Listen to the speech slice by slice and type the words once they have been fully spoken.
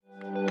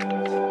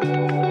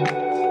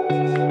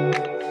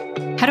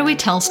we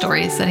tell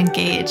stories that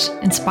engage,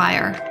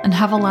 inspire, and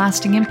have a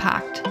lasting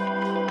impact?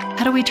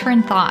 How do we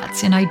turn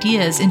thoughts and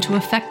ideas into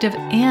effective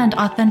and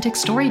authentic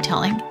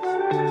storytelling?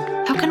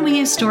 How can we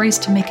use stories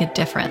to make a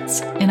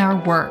difference in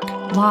our work,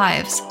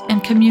 lives,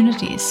 and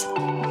communities?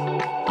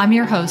 I'm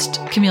your host,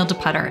 Camille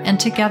DePutter, and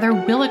together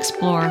we'll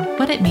explore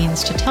what it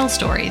means to tell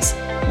stories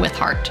with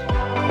heart.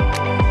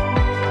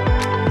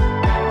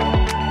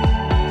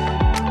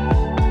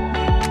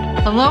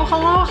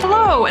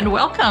 Hello, and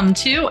welcome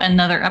to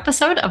another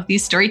episode of the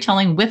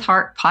Storytelling with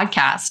Heart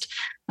podcast.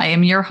 I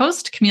am your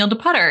host, Camille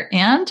DePutter,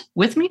 and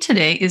with me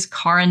today is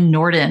Karin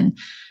Nordin.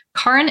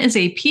 Karin is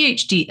a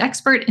PhD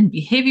expert in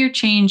behavior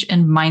change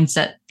and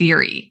mindset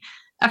theory.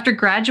 After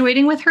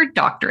graduating with her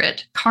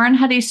doctorate, Karin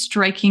had a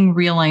striking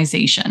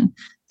realization.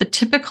 The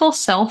typical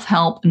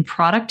self-help and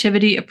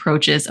productivity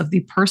approaches of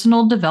the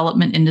personal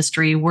development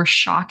industry were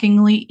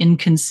shockingly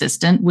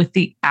inconsistent with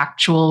the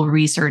actual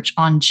research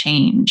on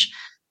change.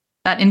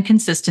 That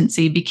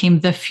inconsistency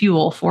became the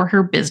fuel for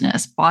her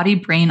business, Body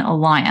Brain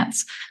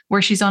Alliance, where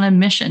she's on a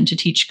mission to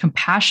teach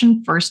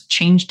compassion-first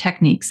change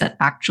techniques that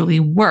actually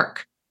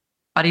work.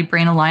 Body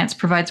Brain Alliance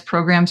provides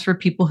programs for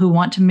people who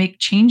want to make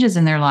changes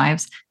in their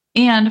lives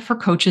and for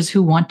coaches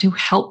who want to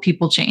help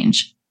people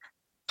change.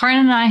 Karin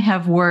and I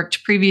have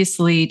worked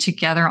previously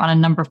together on a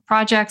number of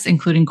projects,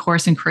 including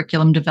course and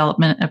curriculum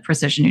development of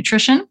precision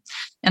nutrition.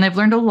 And I've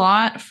learned a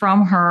lot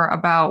from her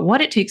about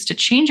what it takes to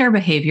change our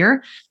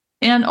behavior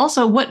and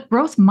also what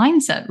growth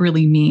mindset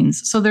really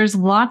means. So there's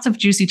lots of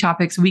juicy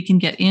topics we can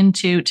get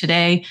into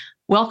today.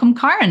 Welcome,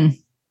 Karin.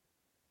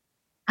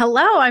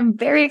 Hello, I'm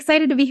very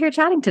excited to be here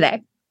chatting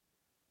today.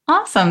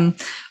 Awesome.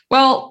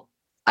 Well,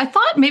 I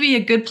thought maybe a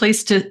good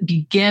place to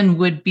begin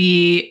would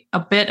be a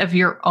bit of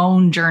your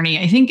own journey.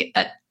 I think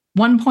at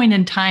one point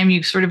in time,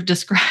 you sort of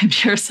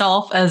described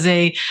yourself as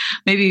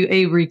maybe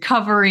a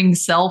recovering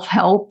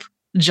self-help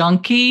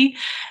junkie.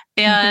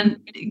 And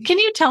can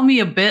you tell me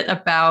a bit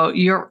about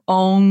your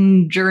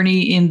own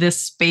journey in this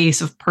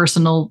space of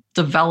personal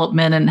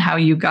development and how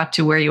you got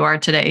to where you are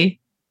today?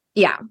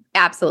 Yeah,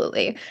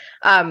 absolutely.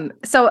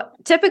 So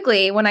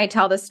typically when I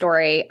tell the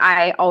story,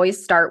 I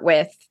always start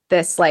with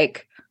this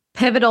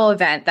pivotal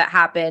event that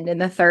happened in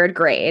the third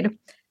grade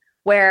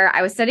where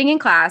I was sitting in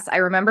class. I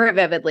remember it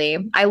vividly.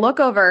 I look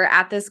over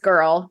at this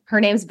girl. Her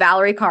name's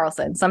Valerie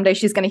Carlson. Someday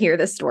she's going to hear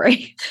this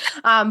story.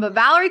 But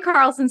Valerie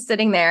Carlson's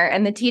sitting there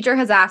and the teacher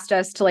has asked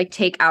us to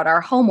take out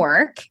our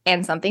homework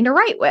and something to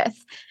write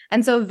with.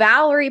 And so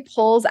Valerie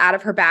pulls out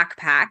of her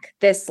backpack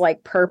this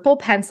purple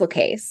pencil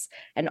case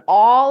and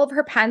all of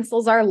her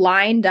pencils are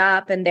lined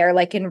up and they're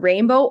in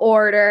rainbow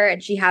order.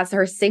 And she has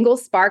her single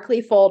sparkly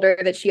folder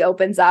that she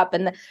opens up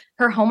and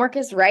her homework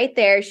is right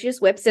there. She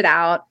just whips it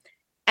out.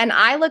 And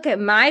I look at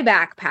my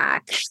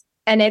backpack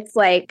and it's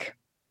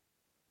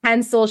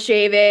pencil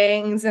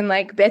shavings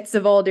and bits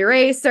of old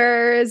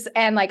erasers.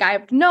 And I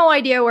have no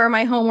idea where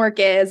my homework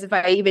is, if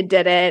I even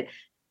did it.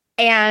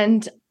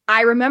 And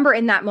I remember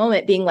in that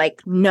moment being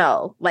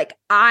no,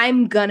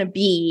 I'm going to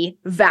be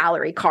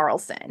Valerie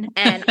Carlson.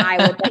 And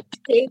I would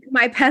take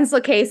my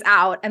pencil case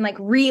out and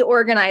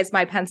reorganize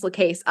my pencil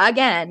case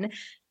again.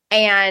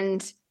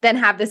 And then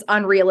have this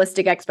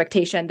unrealistic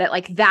expectation that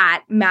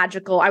that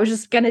magical, I was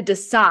just going to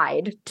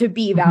decide to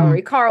be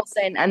Valerie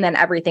Carlson and then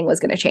everything was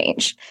going to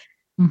change.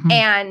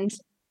 And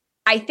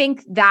I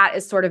think that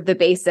is sort of the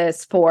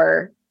basis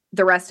for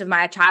the rest of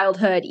my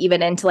childhood,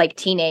 even into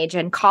teenage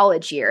and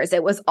college years.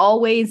 It was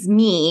always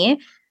me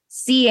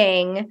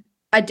seeing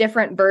a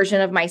different version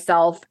of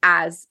myself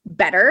as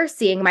better,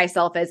 seeing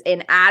myself as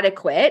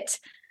inadequate,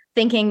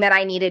 thinking that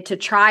I needed to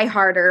try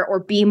harder or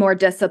be more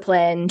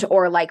disciplined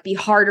or be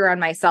harder on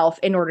myself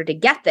in order to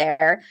get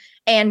there,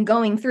 and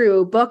going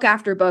through book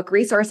after book,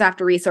 resource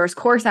after resource,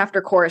 course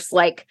after course,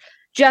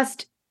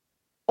 just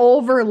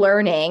over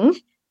learning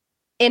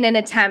in an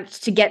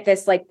attempt to get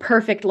this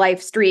perfect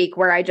life streak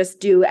where I just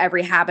do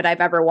every habit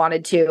I've ever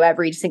wanted to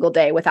every single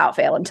day without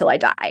fail until I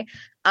die.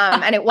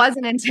 And it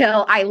wasn't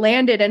until I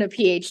landed in a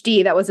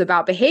PhD that was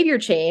about behavior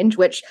change,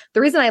 which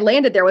the reason I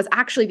landed there was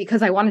actually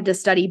because I wanted to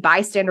study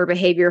bystander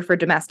behavior for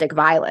domestic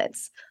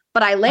violence.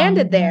 But I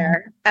landed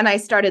there and I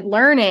started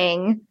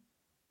learning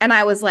and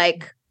I was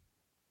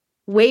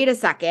wait a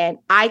second,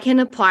 I can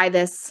apply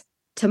this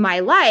to my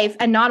life.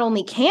 And not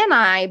only can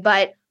I,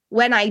 but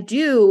when I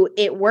do,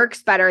 it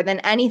works better than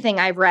anything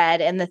I've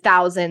read in the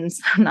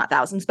not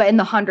thousands, but in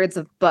the hundreds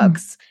of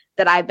books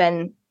that I've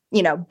been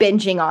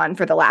binging on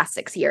for the last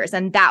 6 years.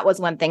 And that was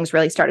when things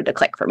really started to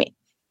click for me.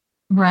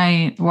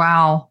 Right.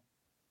 Wow.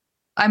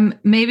 I'm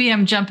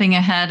jumping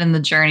ahead in the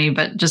journey,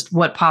 but just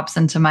what pops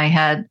into my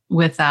head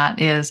with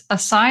that is,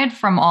 aside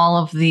from all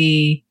of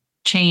the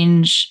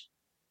change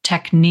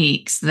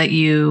techniques that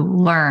you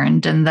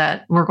learned and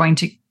that we're going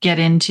to get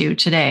into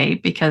today,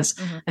 because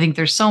I think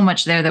there's so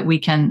much there that we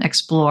can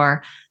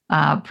explore,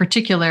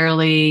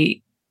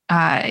 particularly,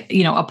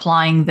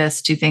 applying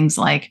this to things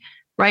like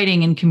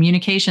writing and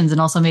communications, and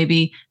also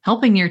maybe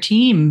helping your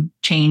team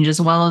change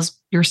as well as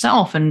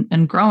yourself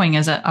and growing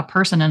as a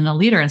person and a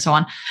leader and so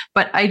on.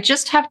 But I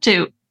just have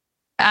to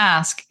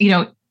ask,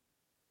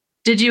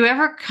 Did you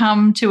ever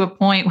come to a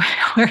point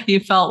where you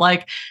felt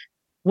like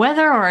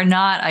whether or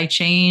not I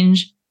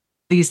change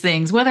these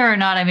things, whether or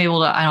not I'm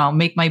able to, I don't know,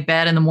 make my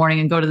bed in the morning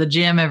and go to the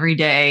gym every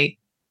day,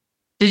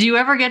 did you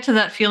ever get to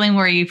that feeling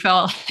where you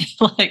felt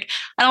like,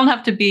 I don't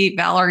have to be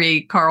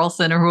Valerie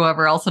Carlson or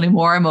whoever else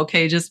anymore? I'm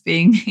okay just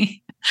being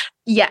me?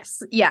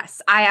 Yes,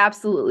 I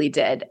absolutely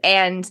did.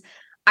 And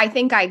I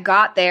think I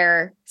got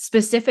there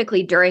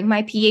specifically during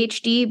my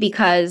PhD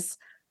because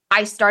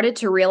I started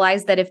to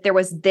realize that if there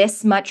was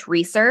this much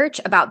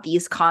research about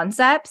these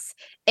concepts,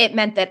 it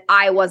meant that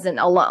I wasn't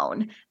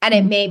alone. And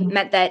it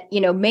meant that,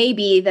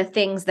 maybe the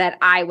things that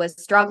I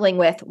was struggling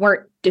with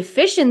weren't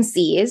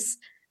deficiencies.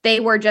 They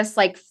were just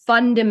like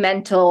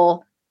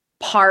fundamental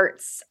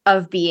parts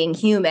of being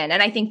human.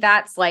 And I think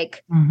that's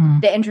like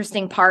the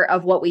interesting part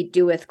of what we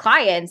do with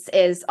clients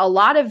is a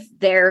lot of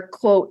their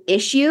quote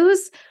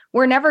issues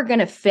we're never going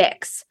to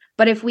fix.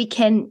 But if we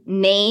can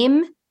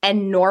name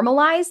and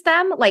normalize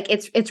them, like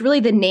it's really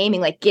the naming,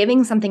 like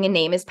giving something a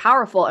name is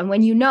powerful. And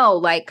when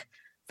like,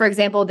 for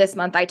example, this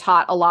month I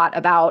taught a lot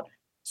about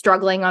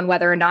struggling on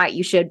whether or not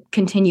you should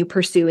continue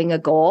pursuing a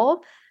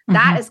goal.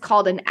 That is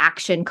called an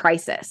action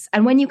crisis.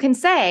 And when you can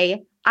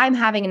say, I'm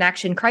having an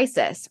action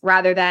crisis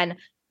rather than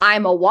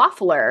I'm a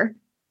waffler,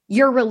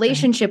 your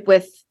relationship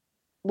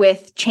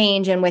with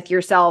change and with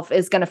yourself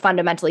is going to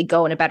fundamentally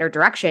go in a better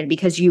direction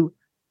because you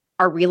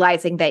are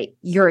realizing that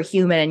you're a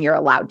human and you're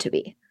allowed to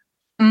be.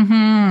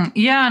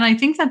 Yeah. And I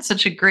think that's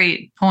such a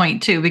great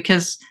point too,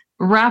 because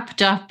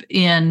wrapped up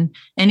in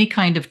any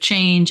kind of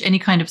change, any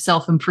kind of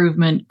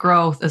self-improvement,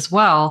 growth as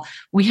well,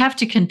 we have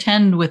to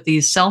contend with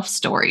these self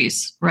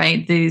stories,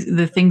 right?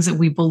 The things that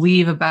we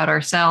believe about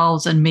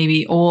ourselves and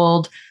maybe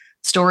old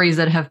stories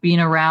that have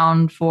been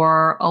around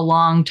for a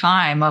long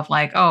time of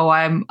like, oh,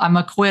 I'm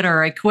a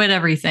quitter. I quit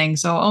everything.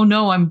 So, oh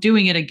no, I'm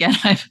doing it again.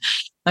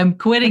 I'm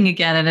quitting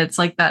again. And it's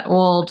like that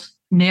old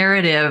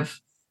narrative.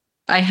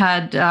 I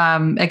had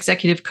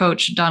executive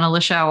coach Donna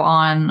Lishow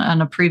on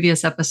a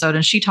previous episode,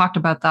 and she talked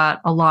about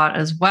that a lot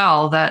as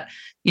well, that,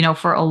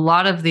 for a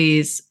lot of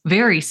these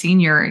very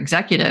senior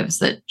executives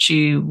that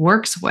she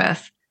works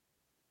with,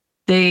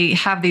 they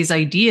have these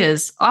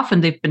ideas. Often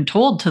they've been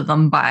told to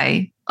them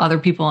by other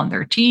people on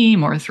their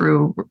team or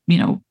through,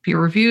 peer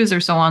reviews or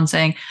so on,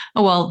 saying,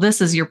 oh, well,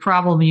 this is your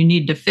problem. You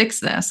need to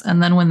fix this.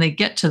 And then when they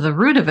get to the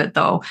root of it,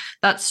 though,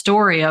 that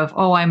story of,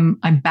 oh, I'm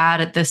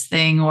bad at this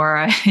thing,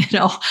 or,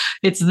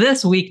 it's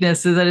this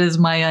weakness that is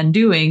my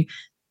undoing.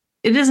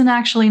 It isn't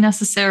actually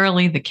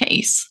necessarily the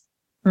case.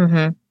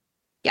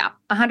 Yeah,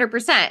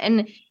 100%.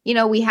 And,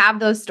 we have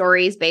those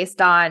stories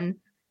based on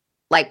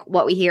like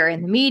what we hear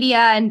in the media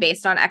and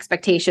based on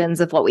expectations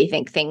of what we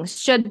think things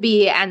should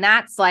be. And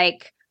that's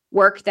like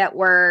work that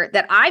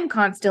I'm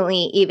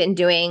constantly even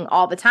doing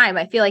all the time.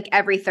 I feel like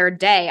every third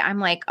day I'm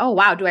like, oh,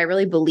 wow, do I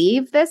really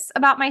believe this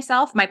about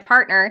myself? My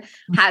partner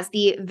has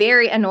the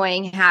very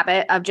annoying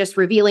habit of just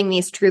revealing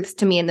these truths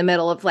to me in the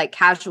middle of like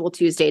casual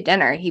Tuesday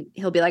dinner.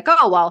 He'll be like,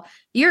 oh, well,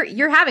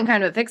 you're having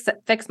kind of a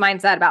fixed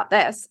mindset about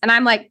this. And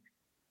I'm like,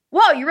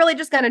 whoa, you're really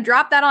just going to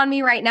drop that on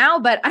me right now?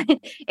 But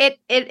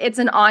it's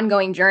an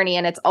ongoing journey,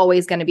 and it's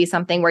always going to be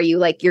something where you're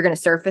going to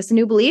surface a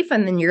new belief,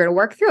 and then you're going to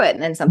work through it,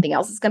 and then something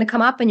else is going to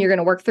come up, and you're going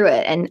to work through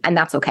it, and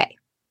that's okay.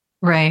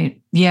 Right.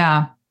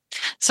 Yeah.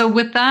 So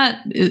with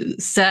that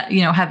said,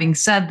 having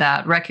said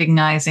that,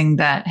 recognizing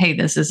that, hey,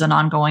 this is an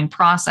ongoing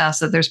process,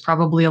 that there's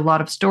probably a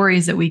lot of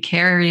stories that we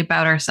carry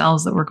about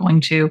ourselves that we're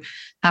going to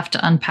have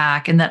to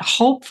unpack, and that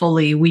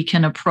hopefully we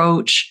can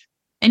approach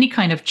any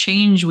kind of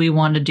change we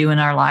want to do in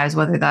our lives,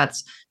 whether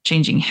that's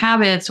changing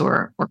habits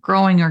or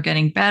growing or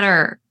getting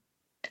better,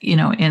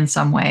 in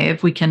some way,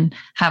 if we can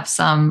have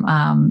some,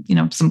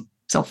 some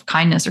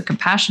self-kindness or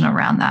compassion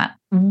around that.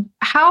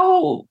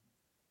 How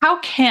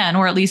can,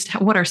 or at least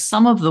what are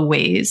some of the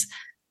ways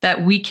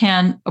that we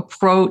can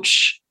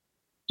approach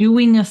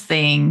doing a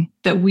thing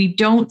that we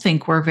don't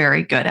think we're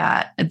very good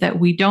at, that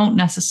we don't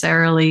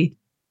necessarily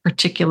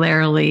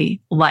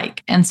particularly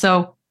like? And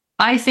so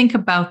I think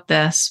about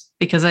this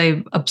because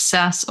I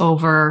obsess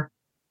over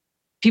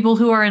people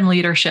who are in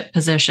leadership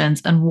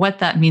positions and what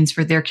that means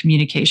for their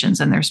communications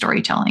and their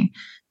storytelling.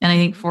 And I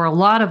think for a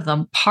lot of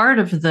them, part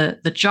of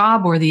the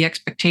job or the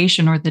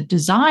expectation or the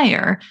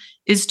desire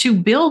is to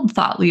build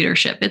thought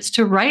leadership. It's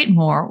to write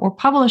more or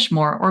publish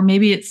more, or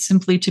maybe it's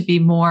simply to be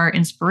more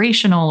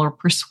inspirational or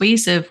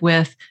persuasive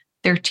with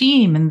their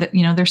team and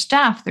their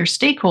staff, their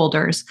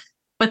stakeholders.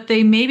 But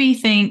they maybe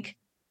think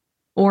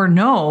or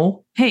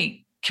know, hey,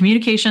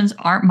 communications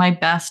aren't my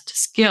best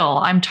skill.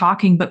 I'm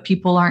talking, but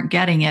people aren't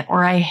getting it.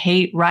 Or I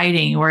hate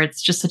writing, or it's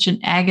just such an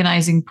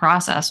agonizing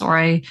process, or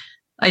I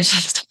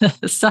just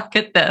suck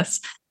at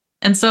this.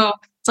 And so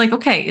it's like,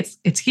 okay,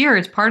 it's here.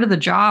 It's part of the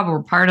job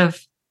or part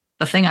of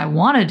the thing I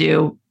want to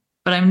do,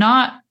 but I'm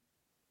not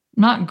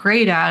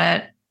great at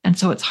it. And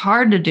so it's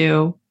hard to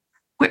do.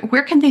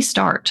 Where can they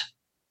start?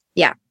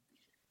 Yeah.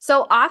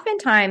 So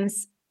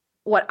oftentimes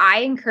what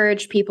I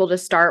encourage people to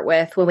start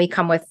with when we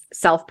come with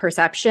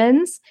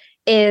self-perceptions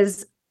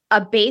is a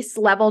base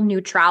level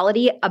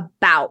neutrality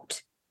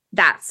about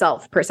that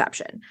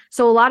self-perception.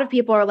 So a lot of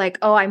people are like,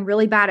 oh, I'm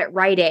really bad at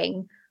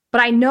writing,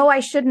 but I know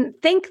I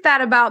shouldn't think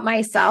that about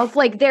myself.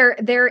 Like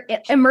they're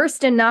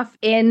immersed enough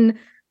in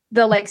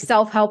the like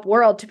self-help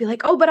world to be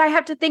like, oh, but I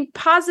have to think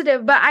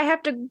positive, but I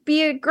have to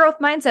be a growth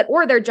mindset,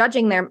 or they're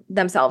judging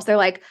themselves. They're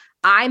like,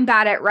 I'm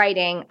bad at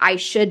writing. I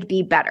should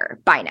be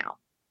better by now.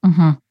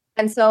 Mm-hmm.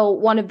 And so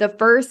one of the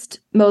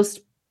first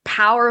most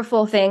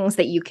powerful things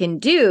that you can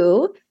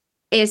do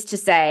is to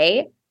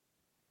say,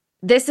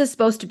 this is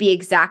supposed to be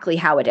exactly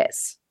how it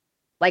is.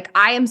 Like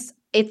I'm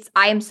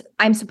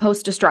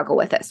supposed to struggle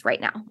with this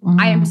right now. Mm-hmm.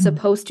 I am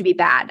supposed to be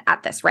bad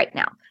at this right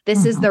now.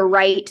 This is the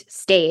right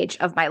stage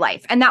of my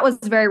life. And that was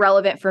very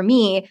relevant for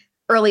me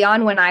early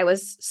on when I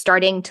was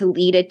starting to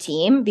lead a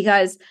team,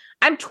 because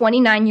I'm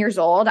 29 years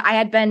old. I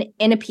had been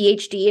in a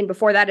PhD, and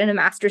before that in a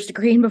master's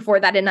degree, and before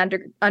that in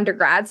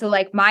undergrad. So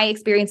like my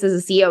experience as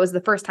a CEO is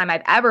the first time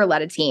I've ever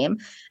led a team.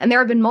 And there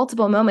have been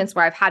multiple moments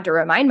where I've had to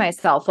remind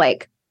myself,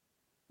 like,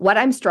 what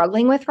I'm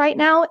struggling with right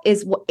now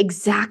is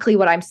exactly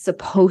what I'm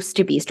supposed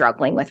to be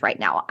struggling with right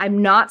now.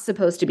 I'm not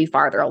supposed to be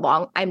farther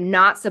along. I'm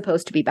not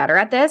supposed to be better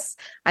at this.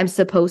 I'm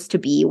supposed to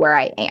be where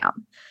I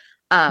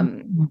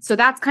am. So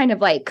that's kind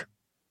of like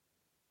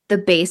the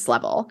base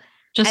level.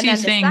 Just you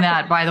saying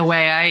that, by the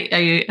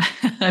way,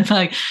 I'm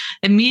like,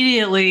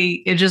 immediately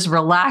it just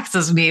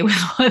relaxes me with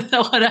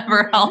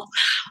whatever else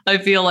I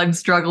feel I'm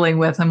struggling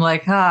with. I'm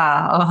like,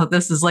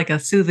 this is like a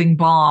soothing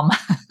balm.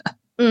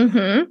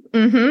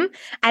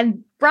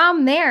 And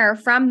from there,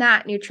 from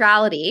that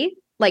neutrality,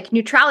 like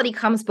neutrality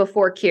comes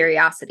before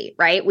curiosity,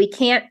 right? We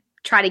can't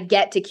try to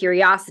get to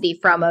curiosity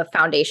from a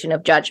foundation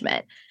of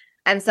judgment.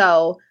 And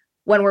so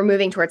when we're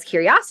moving towards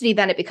curiosity,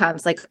 then it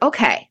becomes like,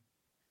 okay,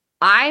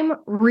 I'm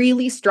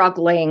really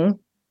struggling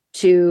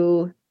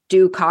to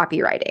do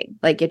copywriting.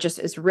 Like it just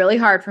is really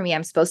hard for me.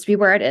 I'm supposed to be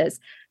where it is.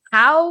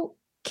 What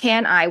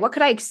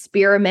could I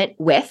experiment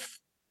with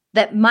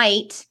that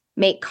might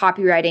make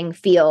copywriting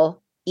feel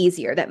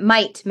easier, that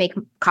might make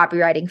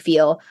copywriting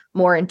feel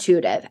more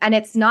intuitive? And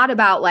it's not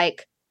about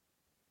like,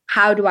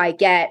 how do I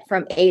get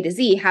from A to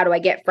Z? How do I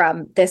get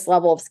from this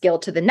level of skill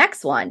to the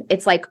next one?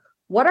 It's like,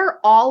 what are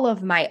all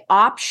of my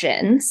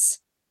options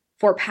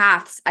for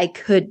paths I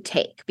could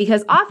take?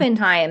 Because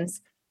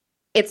oftentimes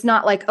it's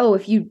not like, oh,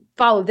 if you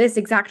follow this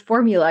exact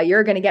formula,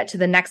 you're going to get to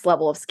the next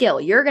level of skill.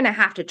 You're going to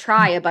have to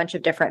try a bunch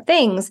of different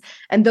things,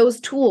 and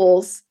those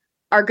tools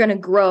are going to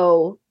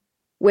grow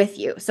with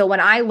you. So when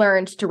I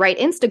learned to write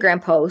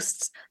Instagram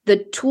posts, the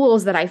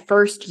tools that I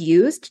first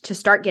used to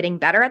start getting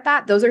better at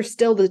that, those are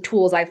still the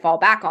tools I fall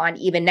back on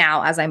even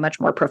now as I'm much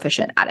more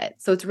proficient at it.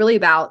 So it's really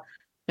about,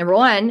 number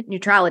one,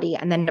 neutrality,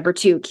 and then number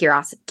two,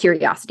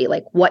 curiosity.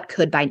 Like, what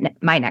could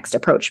my next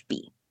approach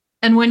be?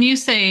 And when you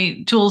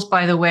say tools,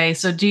 by the way,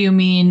 so do you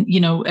mean,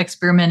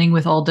 experimenting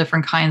with all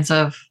different kinds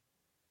of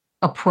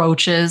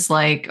approaches?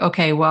 Like,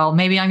 okay, well,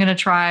 maybe I'm going to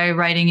try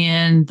writing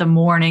in the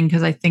morning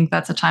because I think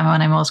that's a time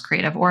when I'm most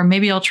creative. Or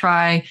maybe I'll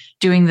try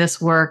doing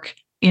this work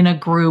in a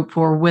group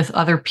or with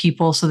other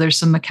people, so there's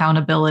some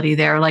accountability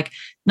there. Like,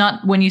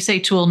 not when you say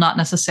tool, not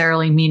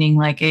necessarily meaning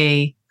like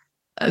a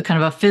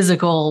kind of a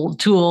physical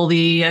tool,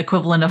 the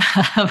equivalent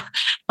of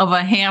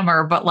a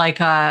hammer, but like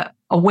a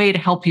way to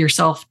help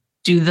yourself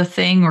do the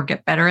thing or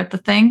get better at the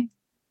thing.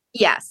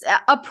 Yes.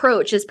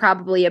 Approach is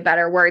probably a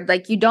better word.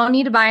 Like, you don't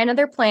need to buy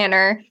another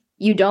planner.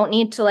 You don't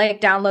need to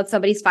like download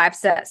somebody's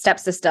 5-step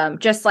system.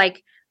 Just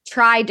like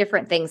try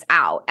different things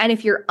out. And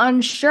if you're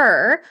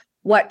unsure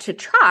what to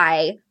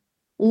try,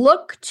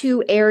 look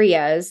to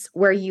areas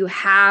where you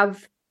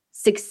have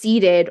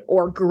succeeded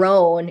or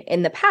grown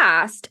in the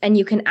past. And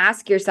you can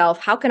ask yourself,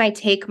 how can I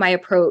take my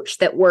approach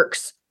that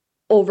works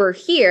over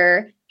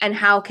here? And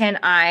how can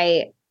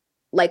I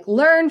like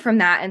learn from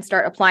that and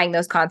start applying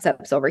those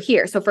concepts over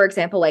here? So for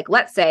example, like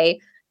let's say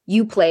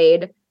you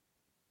played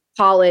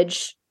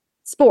college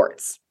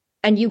sports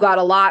and you got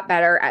a lot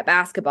better at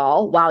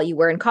basketball while you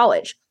were in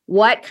college.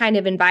 What kind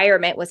of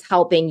environment was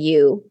helping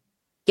you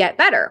get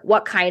better?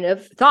 What kind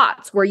of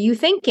thoughts were you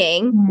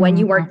thinking when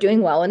you weren't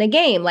doing well in a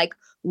game? Like,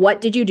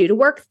 what did you do to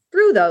work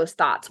through those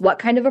thoughts? What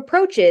kind of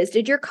approaches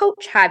did your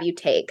coach have you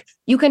take?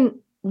 You can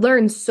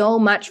learn so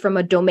much from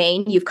a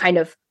domain you've kind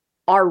of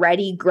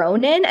already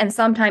grown in. And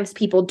sometimes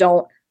people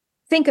don't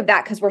think of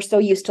that because we're so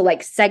used to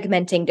like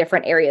segmenting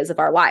different areas of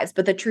our lives.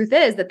 But the truth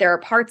is that there are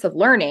parts of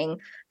learning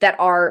that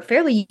are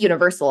fairly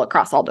universal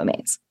across all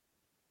domains.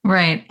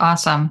 Right.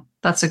 Awesome.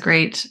 That's a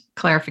great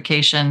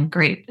clarification.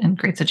 Great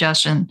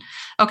suggestion.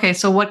 Okay.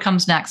 So what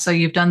comes next? So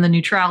you've done the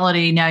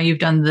neutrality. Now you've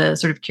done the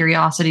sort of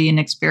curiosity and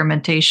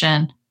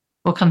experimentation.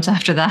 What comes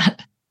after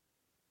that?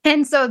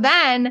 And so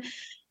then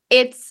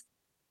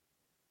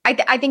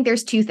I think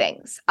there's two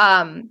things.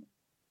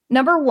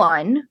 Number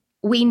one,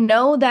 we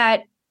know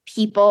that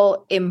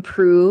people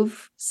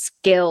improve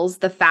skills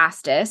the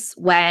fastest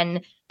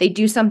when they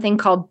do something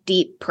called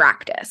deep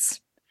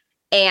practice.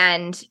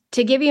 And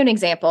to give you an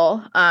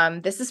example,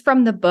 this is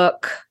from the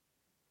book.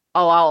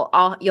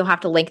 You'll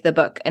have to link the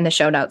book in the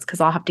show notes because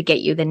I'll have to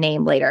get you the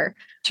name later.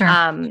 Sure.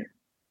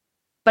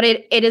 But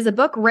it is a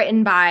book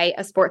written by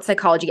a sports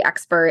psychology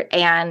expert,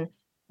 and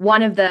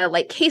one of the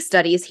like case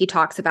studies he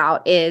talks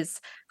about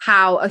is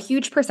how a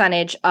huge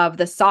percentage of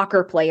the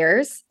soccer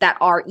players that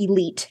are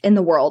elite in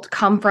the world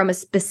come from a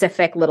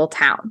specific little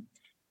town.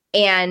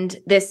 And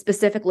this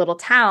specific little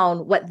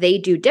town, what they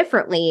do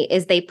differently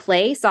is they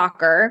play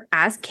soccer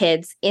as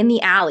kids in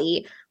the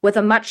alley with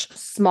a much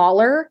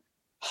smaller,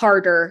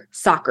 harder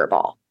soccer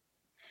ball.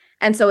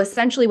 And so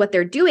essentially what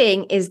they're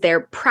doing is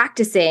they're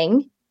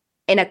practicing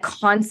in a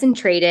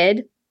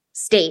concentrated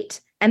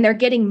state, and they're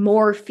getting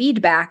more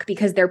feedback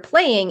because they're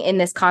playing in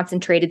this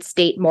concentrated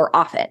state more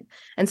often.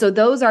 And so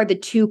those are the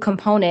two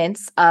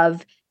components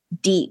of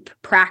deep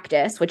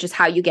practice, which is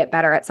how you get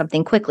better at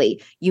something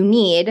quickly. You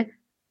need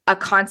a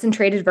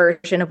concentrated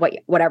version of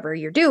whatever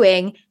you're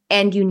doing,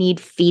 and you need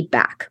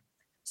feedback.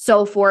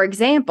 So for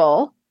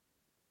example,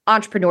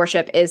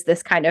 entrepreneurship is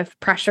this kind of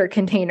pressure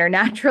container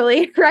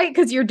naturally, right?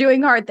 Because you're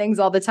doing hard things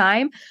all the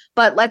time.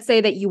 But let's say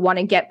that you want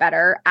to get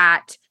better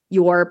at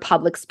your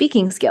public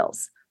speaking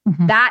skills.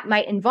 Mm-hmm. That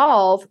might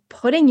involve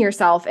putting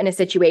yourself in a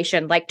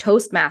situation like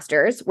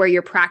Toastmasters, where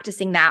you're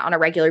practicing that on a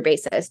regular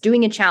basis,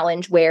 doing a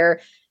challenge where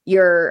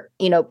you're,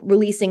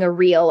 releasing a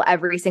reel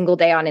every single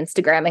day on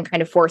Instagram and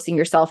kind of forcing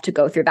yourself to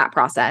go through that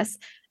process.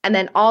 And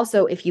then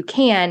also, if you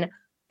can,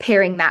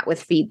 pairing that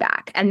with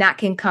feedback. And that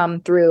can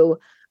come through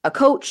a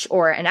coach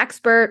or an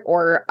expert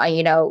or,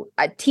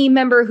 a team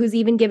member who's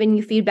even giving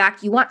you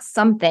feedback. You want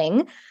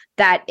something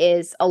that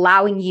is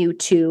allowing you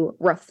to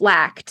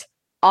reflect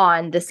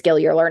on the skill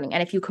you're learning.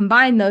 And if you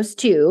combine those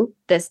two,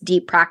 this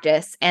deep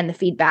practice and the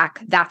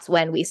feedback, that's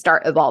when we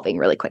start evolving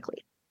really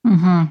quickly.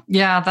 Mm-hmm.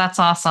 Yeah, that's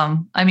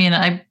awesome. I mean,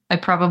 I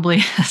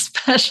probably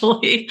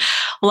especially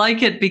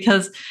like it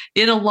because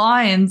it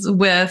aligns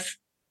with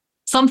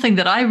something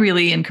that I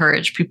really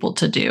encourage people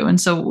to do. And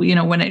so,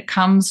 when it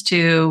comes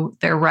to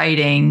their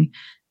writing,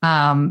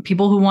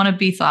 people who want to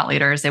be thought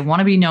leaders, they want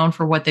to be known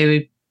for what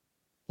they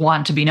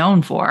want to be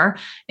known for.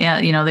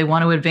 And, they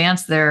want to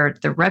advance their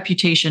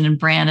reputation and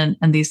brand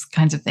and these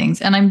kinds of things.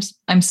 And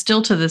I'm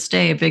still to this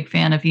day a big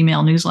fan of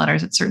email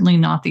newsletters. It's certainly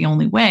not the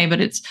only way, but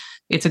it's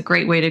a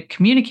great way to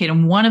communicate.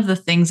 And one of the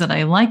things that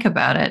I like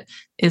about it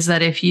is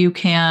that if you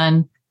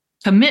can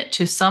commit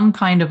to some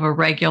kind of a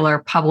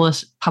regular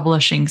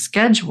publishing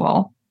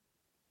schedule,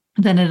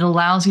 then it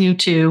allows you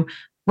to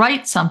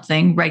write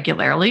something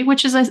regularly,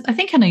 which is, I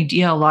think, an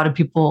idea a lot of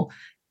people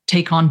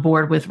take on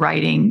board with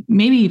writing,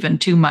 maybe even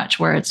too much,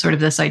 where it's sort of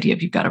this idea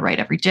of you've got to write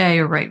every day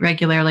or write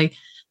regularly.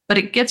 But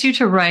it gets you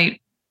to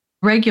write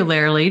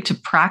regularly, to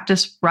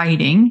practice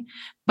writing.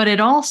 But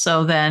it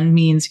also then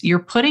means you're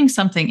putting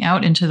something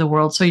out into the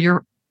world. So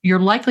you're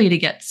likely to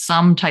get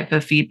some type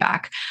of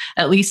feedback,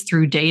 at least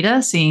through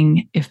data,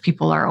 seeing if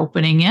people are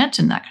opening it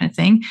and that kind of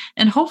thing.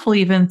 And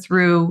hopefully even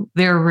through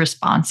their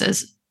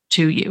responses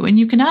to you. And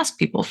you can ask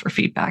people for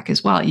feedback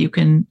as well. You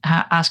can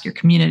ask your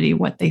community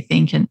what they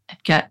think and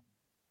get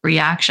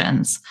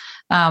reactions.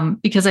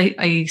 Because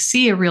I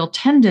see a real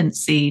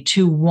tendency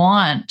to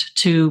want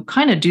to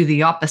kind of do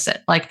the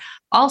opposite. Like,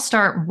 I'll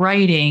start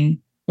writing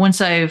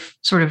once I've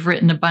sort of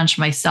written a bunch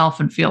myself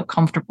and feel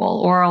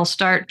comfortable, or I'll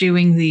start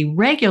doing the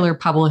regular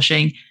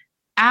publishing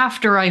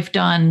after I've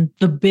done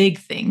the big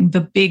thing,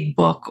 the big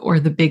book or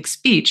the big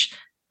speech.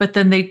 But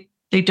then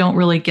they don't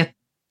really get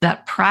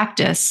that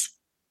practice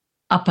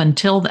up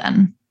until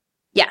then.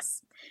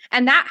 Yes.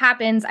 And that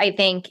happens, I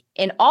think,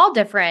 in all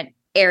different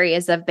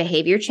areas of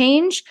behavior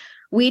change.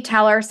 We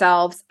tell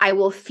ourselves, I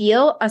will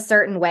feel a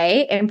certain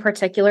way. In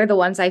particular, the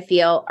ones I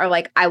feel are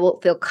like, I will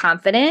feel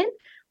confident,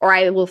 or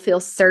I will feel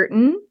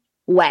certain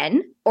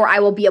when, or I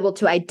will be able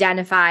to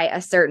identify a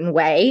certain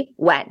way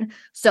when.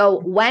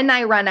 So when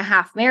I run a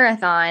half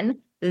marathon,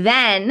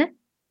 then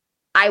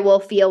I will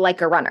feel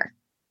like a runner.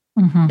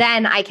 Mm-hmm.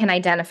 Then I can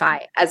identify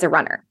as a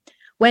runner.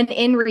 When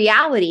in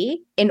reality,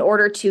 in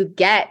order to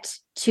get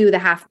to the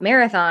half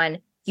marathon,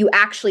 you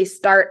actually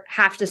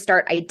have to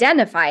start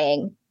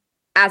identifying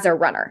as a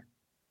runner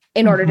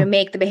in order to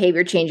make the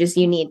behavior changes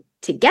you need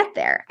to get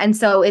there. And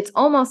so it's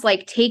almost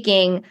like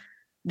taking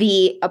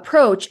the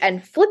approach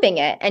and flipping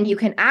it. And you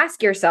can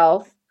ask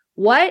yourself,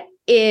 what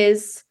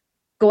is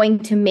going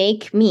to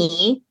make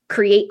me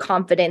create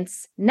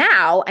confidence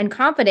now? And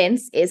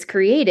confidence is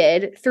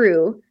created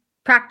through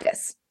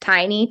practice,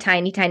 tiny,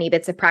 tiny, tiny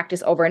bits of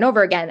practice over and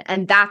over again.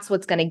 And that's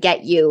what's going to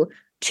get you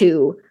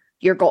to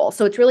your goal.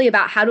 So it's really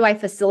about, how do I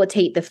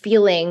facilitate the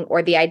feeling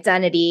or the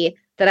identity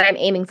that I'm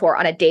aiming for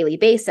on a daily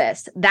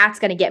basis? That's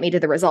going to get me to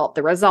the result.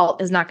 The result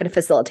is not going to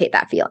facilitate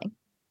that feeling.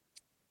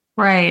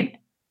 Right.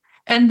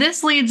 And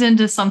this leads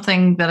into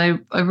something that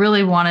I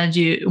really wanted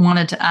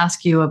to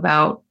ask you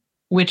about,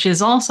 which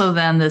is also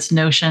then this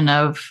notion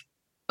of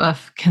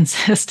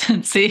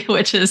consistency,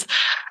 which is,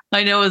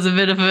 I know, is a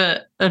bit of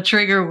a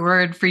trigger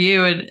word for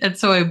you. And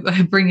so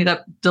I bring it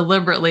up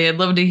deliberately. I'd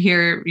love to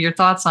hear your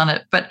thoughts on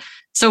it. But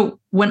so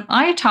when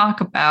I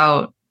talk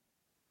about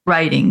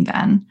writing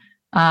then,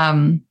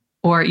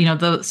 or,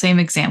 the same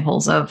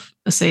examples of,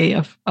 say,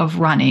 of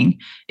running,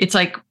 it's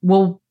like,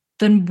 well,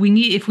 then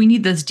if we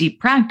need this deep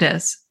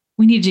practice,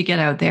 we need to get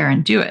out there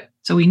and do it.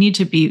 So we need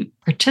to be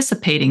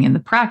participating in the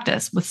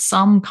practice with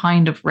some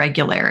kind of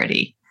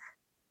regularity.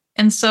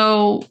 And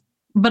so,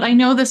 but I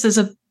know this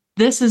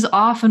is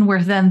often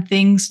where then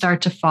things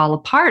start to fall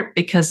apart,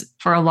 because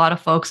for a lot of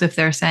folks, if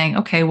they're saying,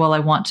 okay, well, I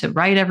want to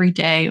write every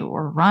day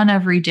or run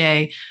every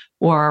day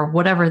or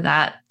whatever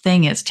that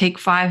thing is, take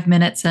 5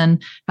 minutes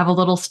and have a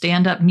little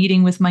stand-up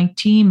meeting with my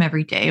team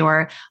every day,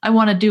 or I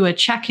want to do a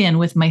check-in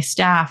with my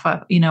staff,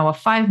 a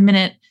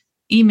 5-minute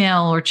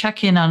email or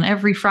check-in on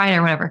every Friday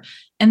or whatever.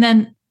 And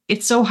then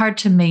it's so hard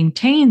to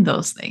maintain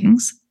those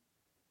things.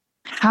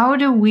 How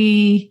do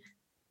we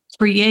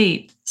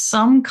create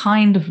some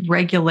kind of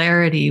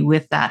regularity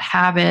with that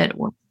habit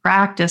or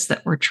practice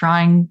that we're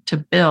trying to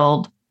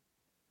build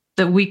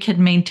that we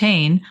can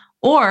maintain?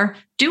 Or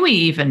do we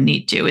even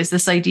need to? Is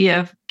this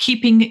idea of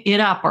keeping it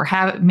up or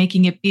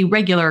making it be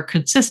regular or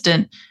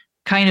consistent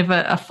kind of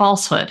a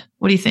falsehood?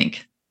 What do you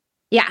think?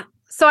 Yeah.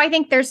 So I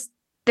think there's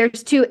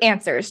two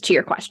answers to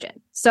your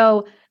question.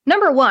 So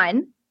number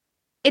one,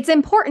 it's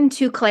important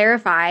to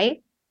clarify,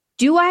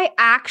 do I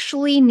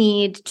actually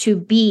need to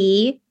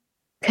be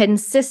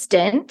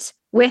consistent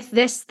with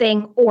this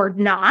thing or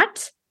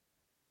not?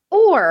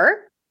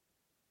 Or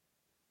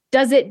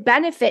does it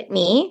benefit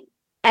me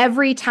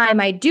every time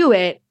I do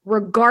it,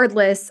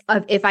 regardless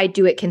of if I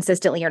do it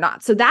consistently or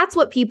not? So that's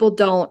what people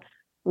don't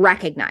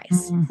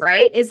recognize,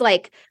 right? Is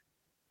like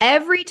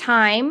every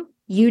time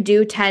you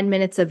do 10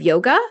 minutes of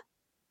yoga,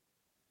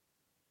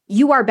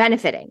 you are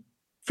benefiting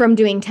from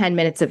doing 10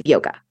 minutes of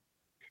yoga.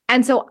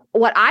 And so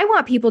what I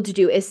want people to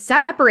do is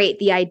separate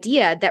the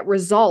idea that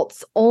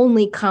results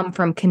only come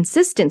from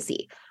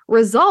consistency.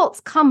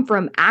 Results come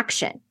from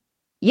action.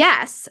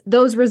 Yes,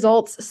 those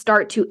results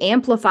start to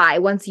amplify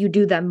once you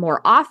do them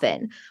more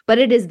often, but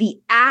it is the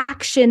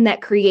action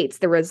that creates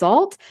the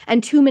result.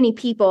 And too many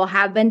people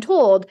have been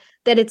told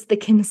that it's the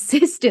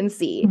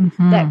consistency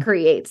that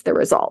creates the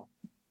result.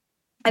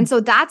 And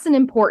so that's an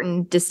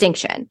important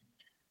distinction.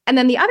 And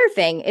then the other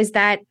thing is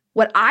that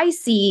what I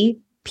see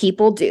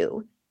people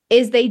do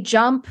is they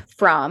jump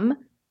from,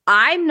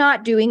 I'm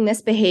not doing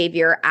this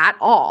behavior at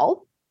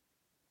all,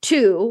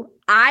 to,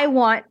 I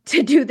want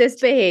to do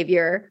this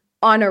behavior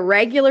on a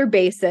regular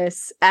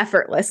basis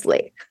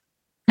effortlessly.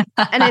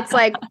 And it's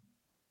like,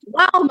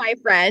 well, my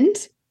friend,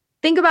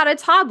 think about a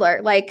toddler.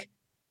 Like,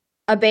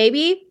 a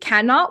baby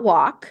cannot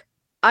walk.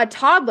 A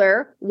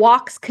toddler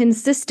walks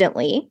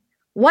consistently.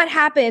 What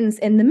happens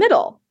in the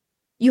middle?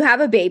 You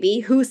have a baby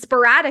who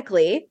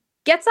sporadically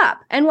gets up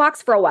and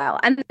walks for a while.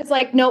 And it's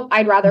like, nope,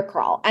 I'd rather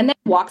crawl. And then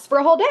walks for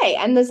a whole day.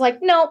 And there's like,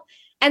 nope.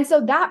 And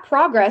so that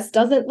progress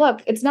doesn't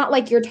look, it's not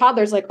like your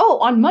toddler's like, oh,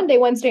 on Monday,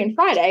 Wednesday, and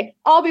Friday,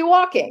 I'll be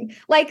walking.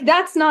 Like,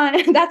 that's not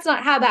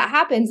how that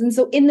happens. And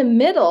so in the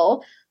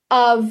middle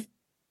of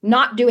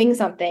not doing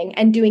something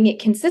and doing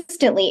it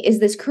consistently is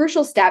this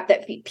crucial step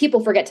that people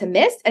forget to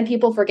miss and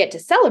people forget to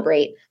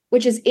celebrate,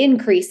 which is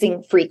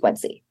increasing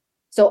frequency.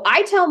 So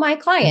I tell my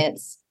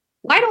clients,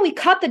 why don't we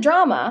cut the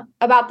drama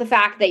about the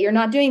fact that you're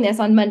not doing this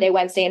on Monday,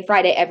 Wednesday, and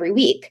Friday every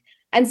week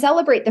and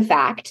celebrate the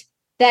fact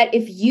that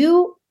if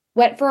you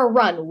went for a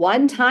run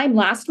one time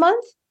last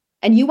month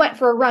and you went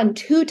for a run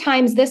 2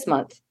 times this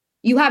month,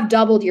 you have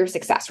doubled your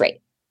success rate.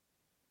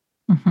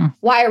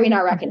 Why are we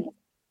not recognizing?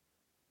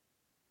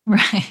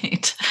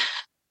 Right.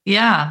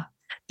 Yeah,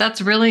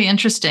 that's really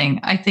interesting.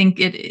 I think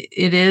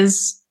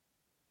it's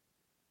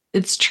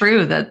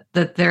true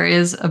that there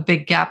is a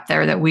big gap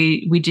there that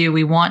we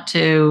want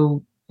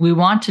to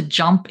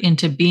jump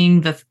into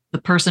being the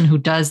person who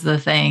does the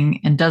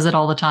thing and does it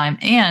all the time.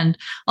 And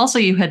also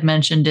you had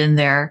mentioned in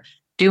there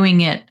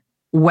doing it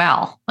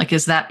well. Like,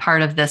 is that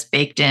part of this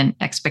baked in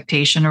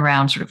expectation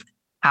around sort of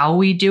how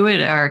we do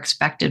it, our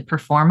expected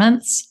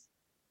performance?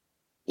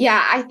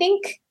 Yeah, I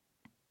think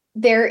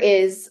there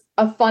is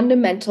a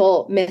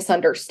fundamental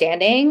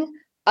misunderstanding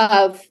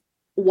of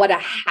what a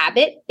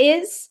habit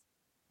is,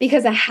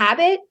 because a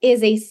habit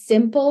is a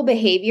simple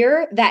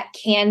behavior that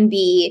can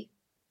be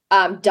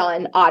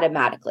done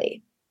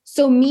automatically.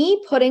 So me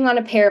putting on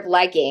a pair of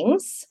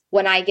leggings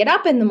when I get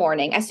up in the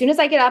morning, as soon as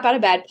I get up out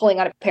of bed,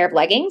 pulling on a pair of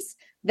leggings,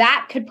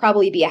 that could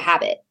probably be a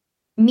habit.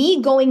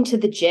 Me going to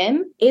the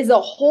gym is a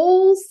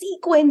whole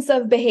sequence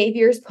of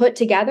behaviors put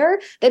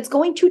together that's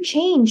going to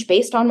change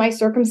based on my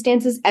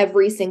circumstances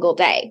every single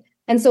day.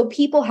 And so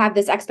people have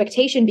this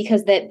expectation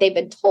because they've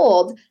been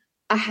told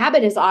a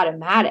habit is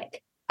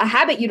automatic, a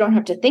habit you don't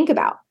have to think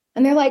about.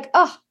 And they're like,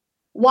 oh,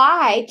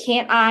 why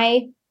can't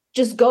I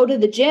just go to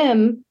the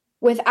gym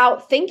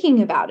without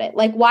thinking about it?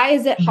 Like, why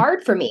is it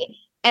hard for me?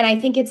 And I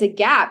think it's a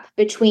gap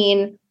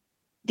between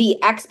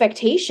the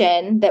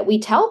expectation that we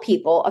tell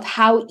people of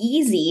how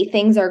easy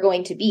things are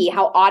going to be,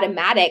 how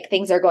automatic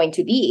things are going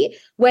to be,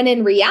 when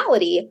in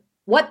reality,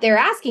 what they're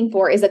asking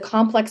for is a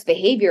complex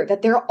behavior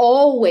that they're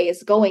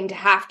always going to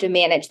have to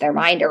manage their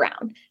mind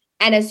around.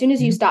 And as soon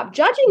as you stop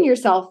judging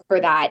yourself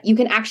for that, you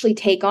can actually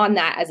take on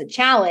that as a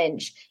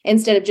challenge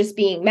instead of just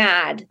being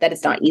mad that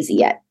it's not easy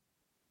yet.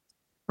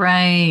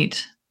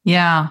 Right.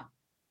 Yeah.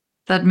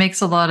 That makes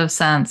a lot of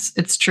sense.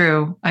 It's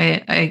true.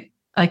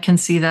 I can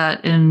see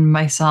that in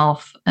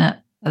myself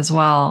as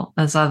well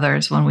as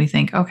others when we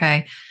think,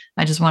 okay,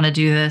 I just want to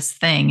do this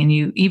thing. And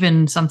you,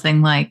 even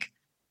something like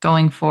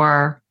going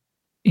for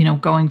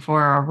going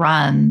for a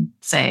run,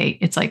 say,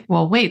 it's like,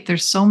 well, wait,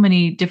 there's so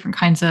many different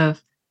kinds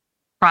of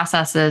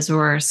processes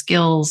or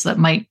skills that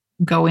might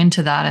go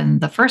into that in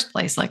the first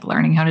place, like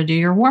learning how to do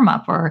your warm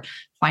up or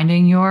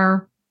finding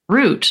your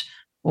route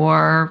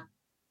or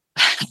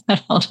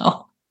I don't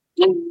know.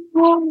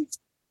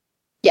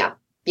 Yeah.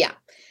 Yeah.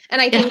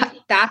 And I think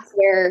that's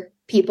where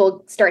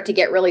people start to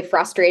get really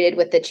frustrated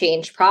with the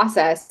change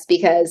process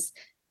because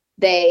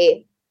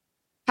they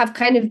have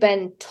kind of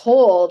been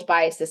told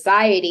by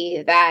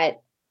society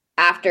that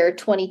after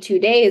 22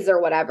 days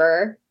or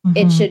whatever,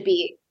 it should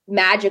be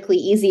magically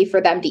easy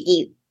for them to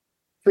eat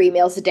 3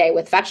 meals a day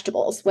with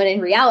vegetables. When in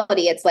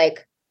reality, it's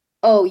like,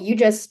 oh, you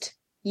just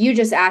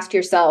asked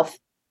yourself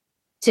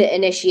to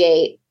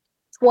initiate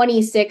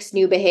 26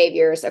 new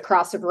behaviors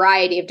across a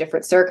variety of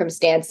different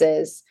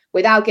circumstances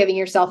without giving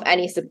yourself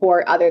any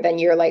support other than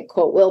your like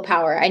quote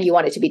willpower, and you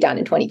want it to be done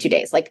in 22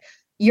 days. Like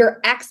your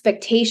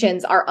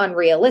expectations are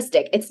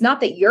unrealistic. It's not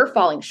that you're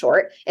falling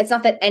short. It's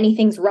not that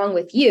anything's wrong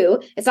with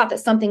you. It's not that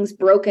something's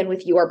broken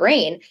with your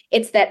brain.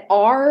 It's that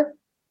our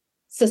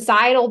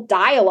societal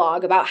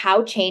dialogue about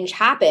how change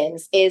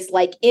happens is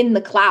like in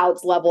the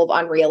clouds level of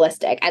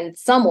unrealistic. And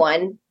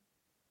someone,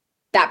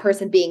 that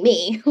person being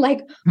me,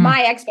 like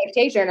my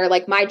expectation or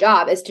like my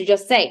job is to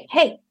just say,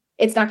 hey,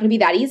 it's not going to be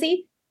that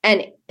easy.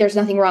 And there's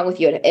nothing wrong with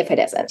you if it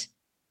isn't.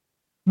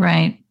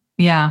 Right.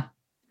 Yeah.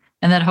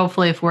 And that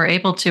hopefully if we're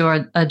able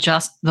to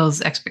adjust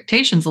those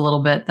expectations a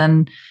little bit,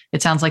 then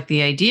it sounds like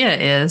the idea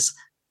is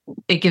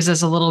it gives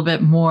us a little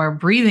bit more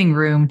breathing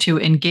room to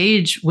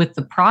engage with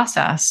the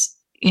process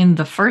in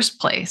the first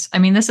place. I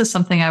mean, this is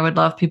something I would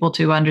love people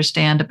to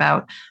understand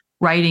about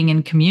writing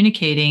and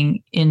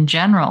communicating in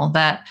general,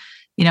 that,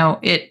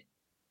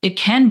 it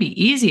can be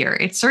easier.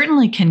 It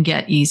certainly can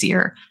get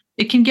easier.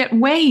 It can get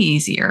way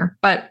easier,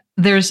 but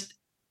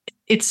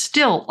it's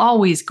still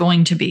always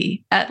going to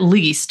be at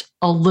least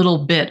a little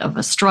bit of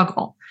a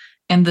struggle.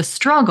 And the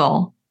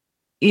struggle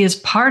is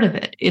part of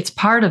it. It's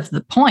part of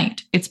the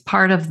point. It's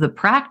part of the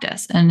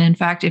practice. And in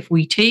fact, if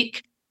we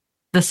take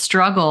the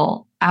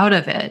struggle out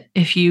of it,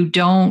 if you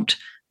don't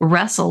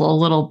wrestle a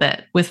little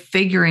bit with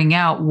figuring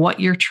out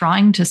what you're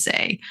trying to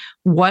say,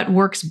 what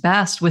works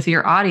best with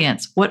your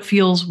audience, what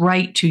feels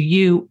right to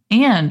you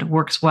and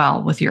works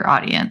well with your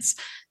audience,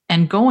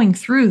 and going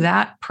through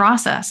that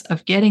process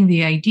of getting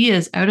the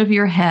ideas out of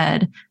your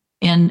head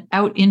and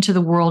out into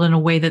the world in a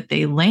way that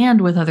they land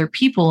with other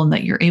people and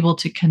that you're able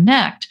to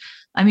connect.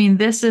 I mean,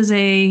 this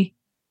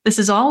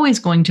is always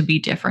going to be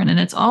different,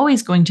 and it's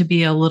always going to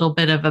be a little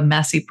bit of a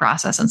messy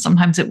process. And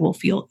sometimes it will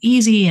feel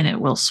easy and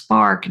it will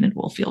spark and it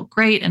will feel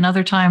great. And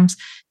other times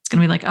it's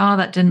going to be like, oh,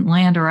 that didn't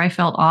land, or I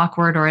felt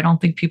awkward, or I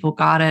don't think people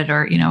got it,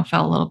 or,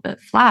 felt a little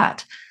bit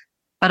flat.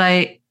 But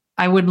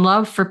I would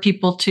love for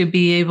people to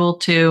be able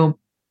to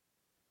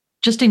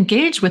just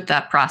engage with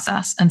that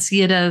process and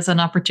see it as an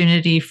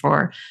opportunity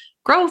for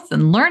growth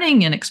and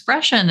learning and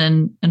expression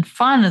and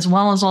fun, as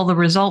well as all the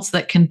results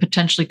that can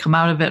potentially come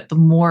out of it the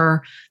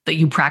more that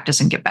you practice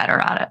and get better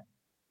at it.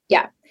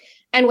 Yeah.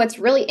 And what's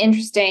really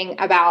interesting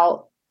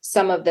about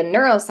some of the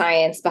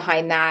neuroscience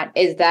behind that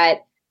is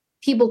that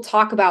people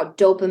talk about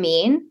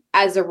dopamine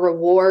as a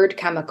reward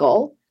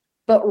chemical,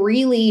 but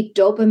really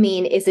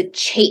dopamine is a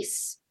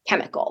chase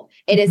chemical.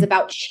 It is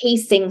about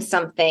chasing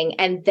something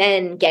and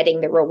then getting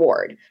the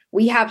reward.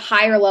 We have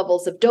higher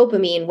levels of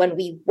dopamine when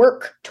we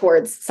work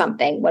towards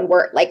something, when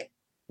we're like,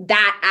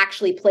 that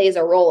actually plays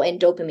a role in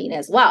dopamine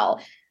as well.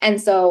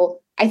 And so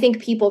I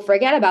think people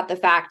forget about the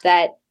fact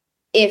that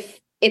if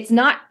it's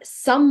not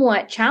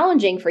somewhat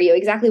challenging for you,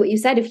 exactly what you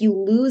said, if you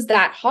lose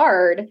that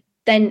hard,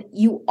 then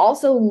you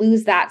also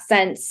lose that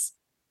sense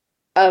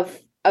of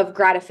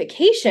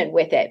gratification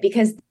with it,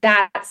 because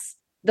that's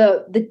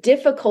the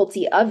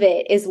difficulty of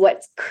it is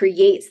what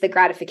creates the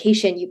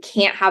gratification. You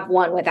can't have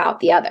one without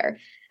the other.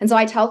 And so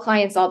I tell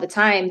clients all the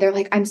time, they're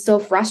like, I'm so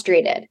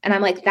frustrated. And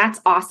I'm like, that's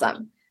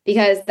awesome,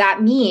 because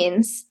that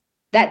means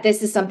that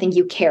this is something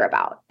you care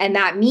about. And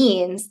that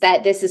means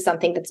that this is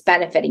something that's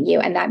benefiting you.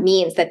 And that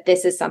means that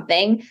this is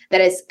something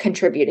that is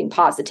contributing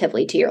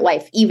positively to your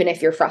life, even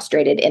if you're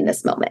frustrated in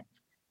this moment.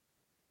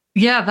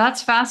 Yeah,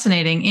 that's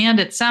fascinating. And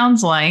it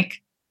sounds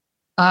like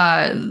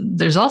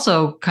there's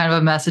also kind of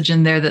a message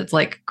in there that's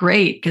like,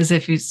 great, because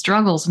if you're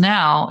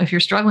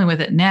struggling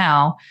with it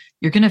now,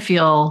 you're going to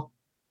feel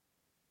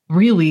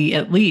really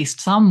at least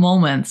some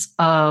moments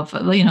of,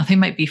 they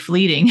might be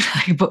fleeting.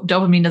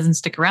 Dopamine doesn't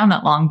stick around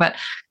that long, but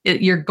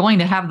you're going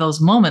to have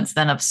those moments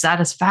then of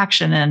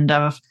satisfaction and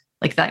of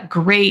like that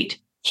great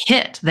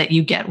hit that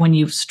you get when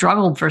you've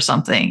struggled for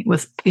something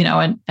with,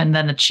 and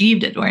then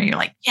achieved it, where you're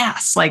like,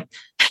 yes, like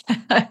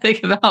I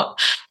think about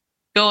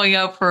going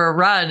out for a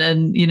run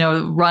and,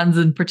 runs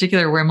in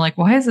particular where I'm like,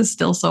 why is this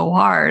still so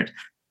hard?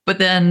 But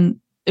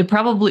then it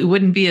probably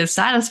wouldn't be as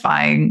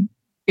satisfying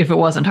if it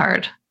wasn't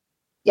hard.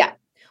 Yeah.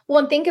 Well,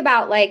 and think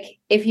about like,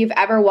 if you've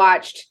ever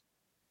watched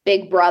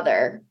Big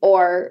Brother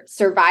or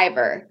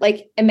Survivor,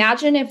 like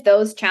imagine if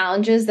those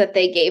challenges that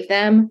they gave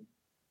them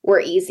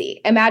were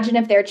easy. Imagine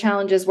if their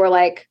challenges were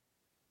like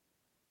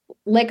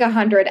lick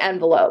 100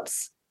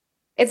 envelopes.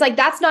 It's like,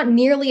 that's not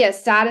nearly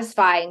as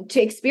satisfying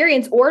to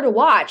experience or to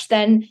watch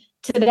than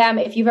to them.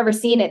 If you've ever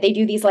seen it, they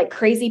do these like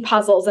crazy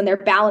puzzles and they're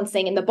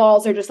balancing and the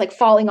balls are just like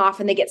falling off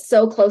and they get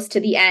so close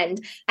to the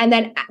end. And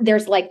then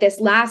there's like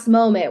this last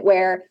moment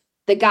where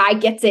the guy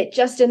gets it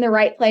just in the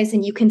right place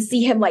and you can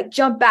see him like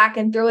jump back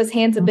and throw his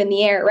hands up in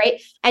the air,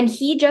 right? And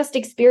he just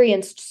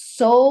experienced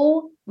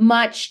so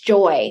much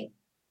joy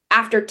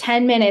after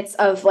 10 minutes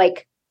of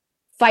like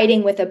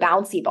fighting with a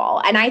bouncy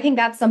ball. And I think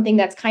that's something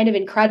that's kind of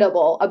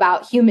incredible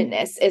about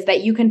humanness, is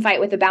that you can fight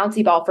with a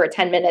bouncy ball for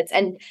 10 minutes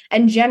and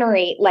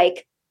generate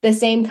like the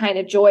same kind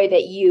of joy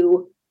that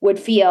you would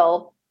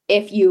feel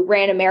if you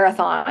ran a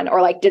marathon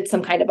or like did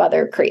some kind of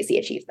other crazy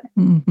achievement.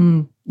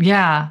 Mm-hmm.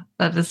 Yeah,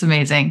 that is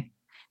amazing.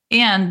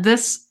 And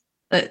this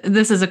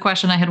is a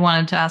question I had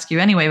wanted to ask you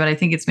anyway, but I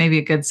think it's maybe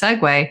a good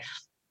segue,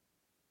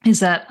 is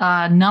that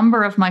a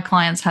number of my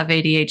clients have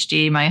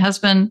ADHD. My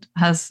husband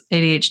has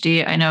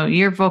ADHD. I know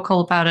you're vocal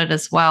about it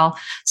as well.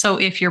 So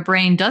if your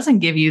brain doesn't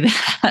give you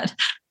that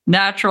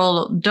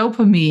natural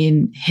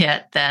dopamine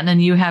hit then,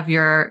 and you have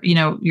your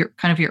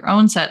kind of your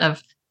own set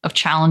of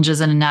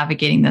challenges in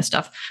navigating this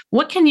stuff,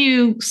 what can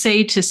you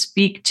say to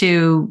speak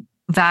to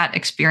that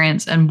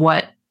experience and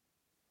what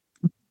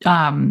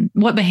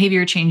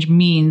behavior change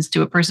means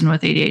to a person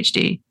with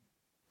ADHD?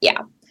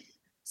 Yeah.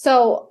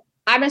 So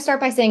I'm going to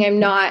start by saying I'm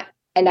not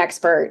an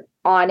expert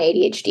on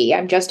ADHD.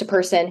 I'm just a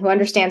person who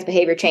understands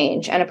behavior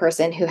change and a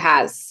person who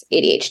has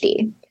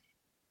ADHD.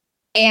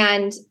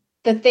 And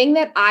the thing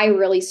that I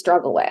really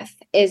struggle with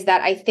is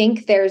that I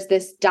think there's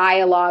this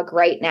dialogue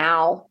right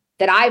now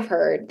that I've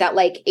heard that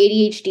like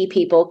ADHD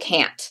people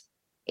can't.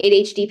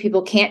 ADHD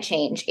people can't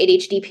change.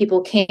 ADHD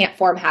people can't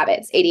form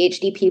habits.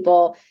 ADHD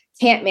people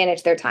can't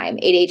manage their time.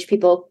 ADHD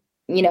people,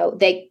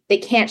 they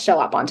can't show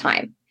up on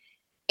time.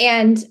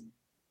 And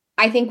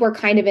I think we're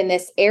kind of in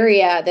this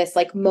area, this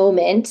like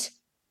moment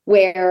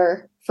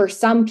where for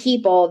some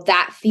people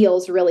that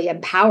feels really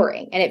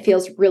empowering and it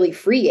feels really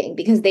freeing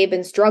because they've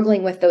been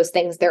struggling with those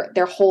things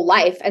their whole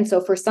life. And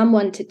so for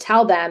someone to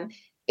tell them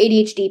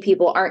ADHD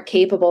people aren't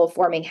capable of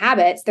forming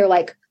habits, they're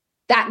like,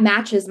 that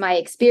matches my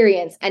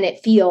experience and it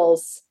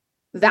feels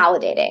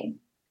validating.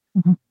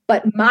 Mm-hmm.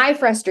 But my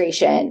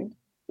frustration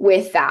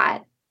with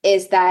that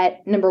is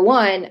that, number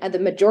one, the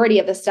majority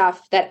of the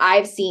stuff that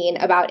I've seen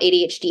about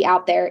ADHD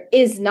out there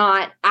is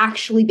not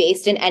actually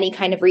based in any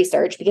kind of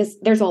research, because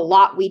there's a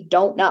lot we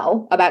don't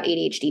know about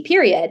ADHD,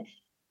 period.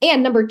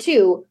 And number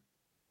two,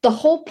 the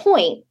whole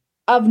point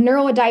of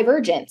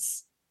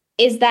neurodivergence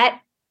is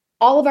that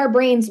all of our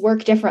brains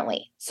work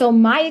differently. So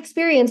my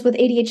experience with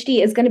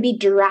ADHD is going to be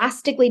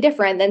drastically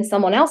different than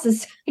someone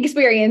else's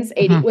experience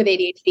with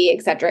ADHD,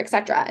 et cetera, et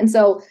cetera. And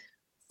so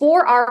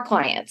for our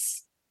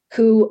clients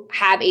who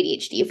have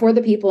ADHD, for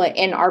the people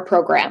in our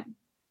program,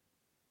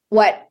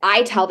 what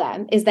I tell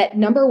them is that,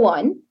 number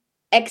one,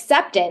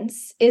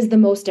 acceptance is the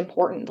most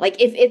important.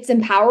 Like, if it's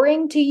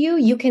empowering to you,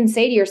 you can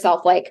say to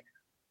yourself, like,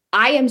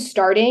 I am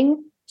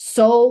starting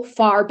so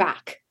far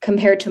back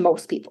compared to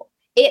most people.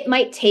 It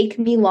might take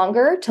me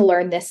longer to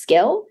learn this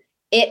skill.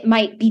 It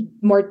might be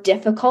more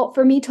difficult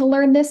for me to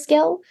learn this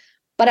skill.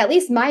 But at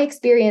least my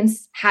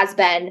experience has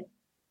been,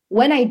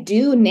 when I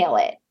do nail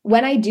it,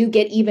 when I do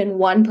get even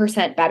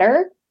 1%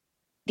 better,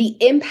 the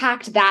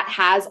impact that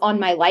has on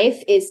my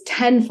life is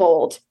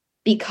tenfold,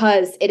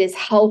 because it is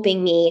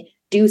helping me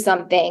do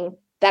something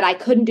that I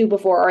couldn't do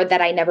before or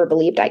that I never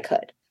believed I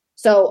could.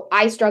 So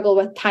I struggle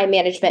with time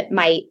management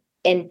my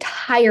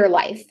entire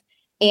life.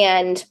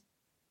 And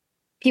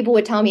people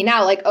would tell me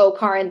now, like, oh,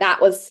 Karin, that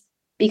was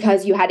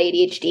because you had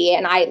ADHD.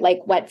 And I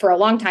went for a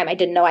long time. I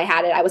didn't know I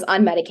had it. I was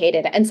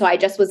unmedicated. And so I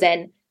just was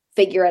in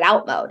figure it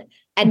out mode.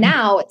 And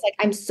now it's like,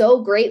 I'm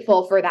so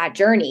grateful for that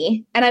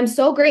journey. And I'm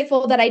so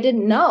grateful that I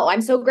didn't know.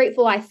 I'm so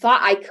grateful I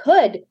thought I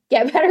could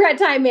get better at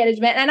time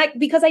management. And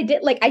because I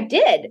did,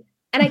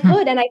 and I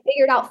could, and I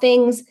figured out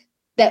things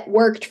that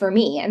worked for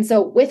me. And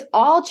so with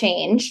all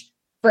change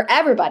for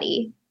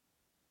everybody,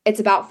 it's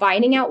about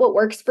finding out what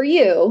works for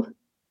you,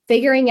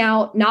 figuring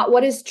out not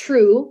what is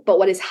true, but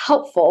what is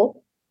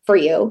helpful for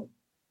you,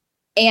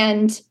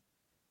 and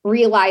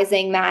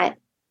realizing that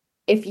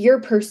if you're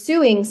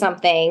pursuing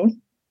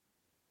something,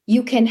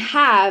 you can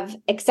have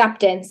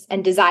acceptance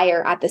and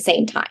desire at the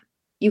same time.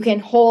 You can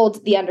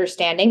hold the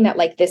understanding that,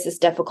 like, this is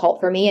difficult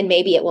for me and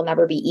maybe it will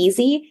never be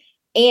easy.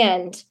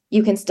 And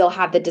you can still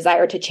have the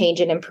desire to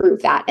change and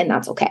improve that. And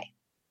that's okay.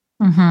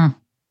 Mm-hmm.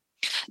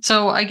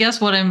 So I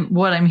guess what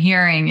I'm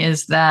hearing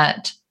is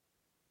that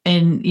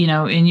in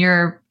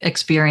your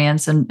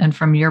experience and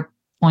from your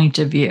point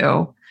of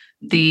view,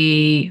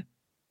 the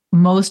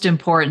most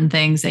important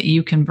things that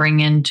you can bring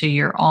into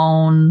your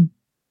own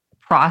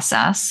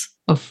process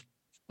of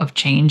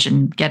change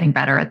and getting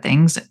better at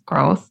things,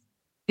 growth,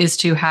 is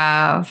to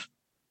have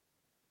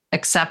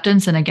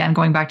acceptance. And again,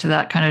 going back to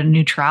that kind of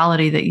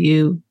neutrality that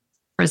you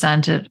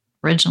presented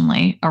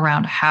originally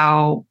around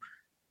how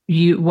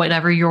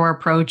whatever your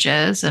approach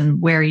is and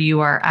where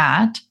you are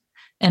at.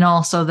 And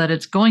also that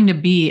it's going to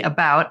be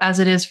about, as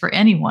it is for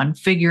anyone,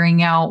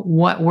 figuring out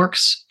what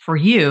works for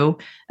you,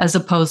 as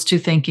opposed to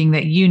thinking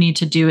that you need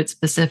to do it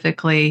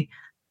specifically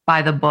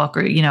by the book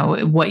or,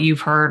 what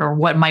you've heard or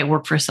what might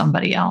work for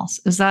somebody else.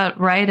 Is that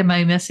right? Am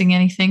I missing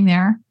anything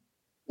there?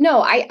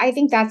 No, I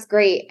think that's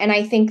great. And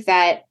I think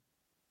that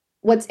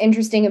what's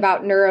interesting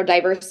about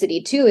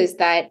neurodiversity too is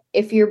that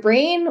if your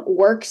brain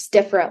works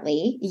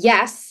differently,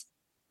 yes,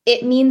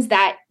 it means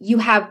that you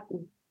have,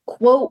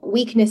 quote,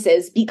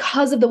 weaknesses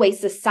because of the way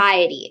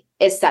society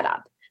is set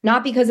up,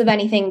 not because of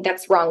anything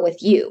that's wrong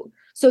with you.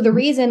 So the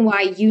reason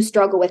why you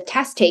struggle with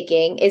test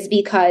taking is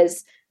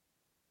because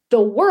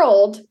the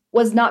world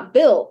was not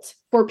built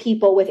for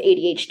people with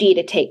ADHD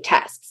to take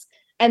tests.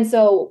 And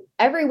so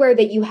everywhere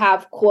that you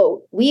have,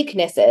 quote,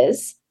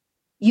 weaknesses,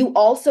 you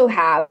also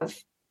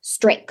have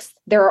strengths.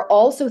 There are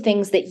also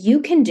things that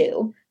you can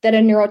do that a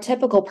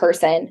neurotypical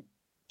person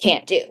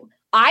can't do.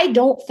 I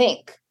don't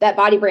think that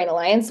Body Brain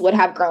Alliance would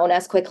have grown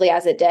as quickly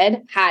as it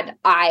did had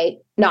I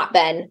not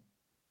been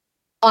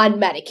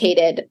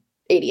unmedicated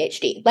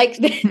ADHD. Like,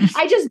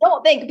 I just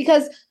don't think,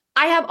 because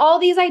I have all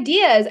these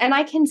ideas and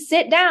I can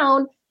sit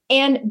down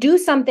and do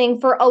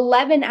something for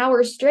 11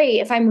 hours straight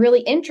if I'm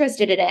really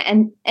interested in it.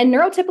 And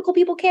neurotypical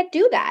people can't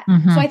do that.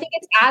 So I think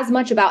it's as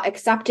much about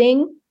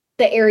accepting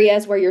the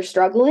areas where you're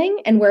struggling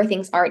and where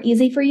things aren't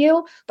easy for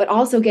you, but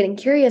also getting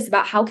curious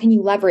about how can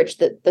you leverage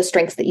the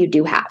strengths that you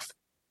do have.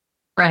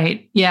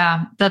 Right.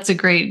 Yeah, that's a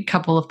great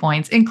couple of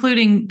points,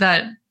 including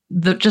that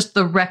just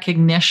the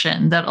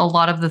recognition that a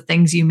lot of the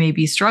things you may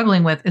be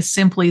struggling with is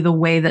simply the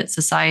way that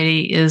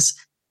society is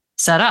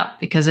set up,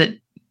 because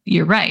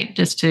you're right,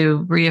 just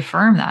to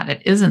reaffirm that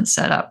it isn't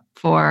set up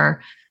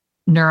for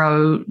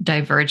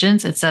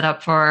neurodivergence. It's set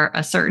up for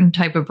a certain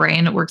type of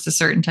brain. It works a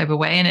certain type of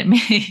way, and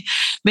it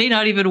may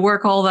not even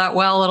work all that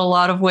well in a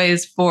lot of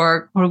ways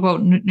for quote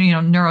unquote,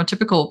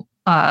 neurotypical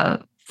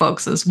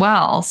folks as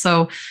well.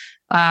 So,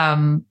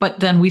 but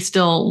then we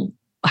still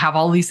have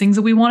all these things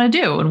that we want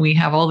to do, and we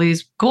have all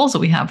these goals that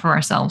we have for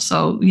ourselves.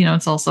 So,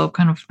 it's also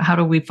kind of how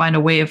do we find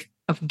a way of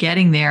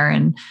getting there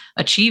and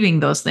achieving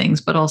those things,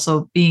 but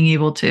also being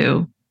able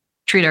to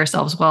treat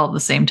ourselves well at the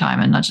same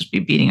time and not just be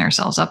beating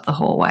ourselves up the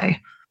whole way.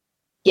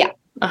 Yeah,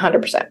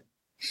 100%.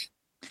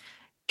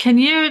 Can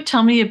you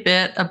tell me a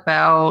bit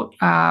about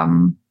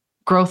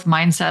growth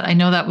mindset? I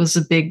know that was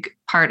a big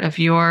part of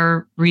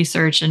your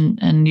research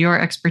and your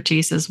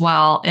expertise as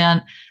well.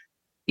 And,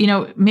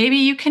 maybe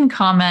you can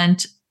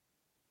comment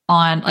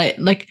on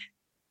like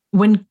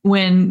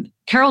when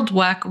Carol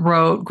Dweck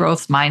wrote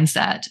Growth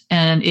Mindset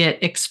and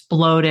it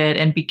exploded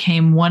and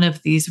became one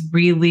of these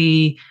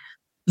really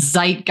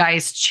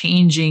zeitgeist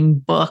changing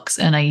books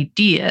and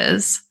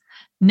ideas.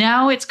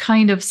 Now it's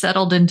kind of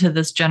settled into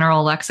this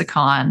general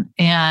lexicon.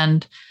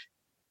 And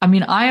I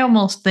mean, I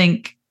almost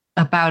think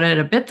about it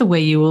a bit the way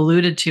you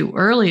alluded to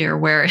earlier,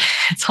 where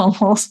it's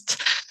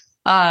almost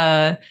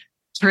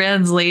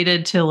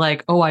translated to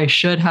like, oh, I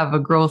should have a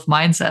growth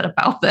mindset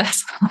about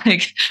this.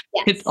 Like,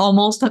 yes. It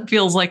almost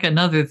feels like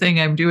another thing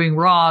I'm doing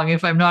wrong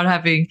if I'm not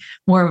having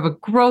more of a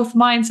growth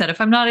mindset,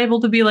 if I'm not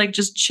able to be like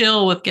just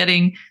chill with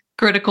getting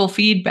critical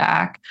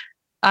feedback.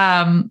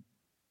 I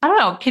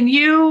don't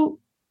know.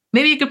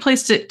 Maybe a good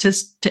place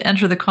to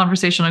enter the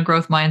conversation on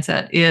growth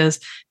mindset is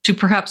to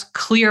perhaps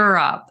clear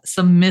up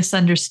some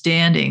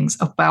misunderstandings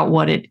about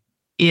what it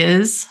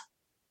is.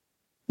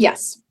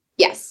 Yes.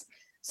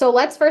 So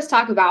let's first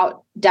talk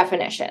about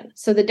definition.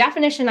 So the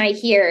definition I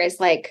hear is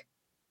like,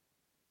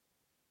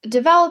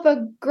 develop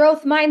a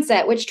growth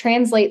mindset, which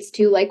translates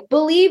to like,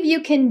 believe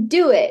you can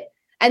do it.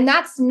 And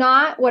that's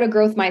not what a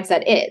growth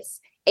mindset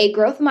is. A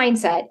growth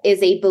mindset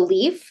is a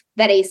belief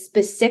that a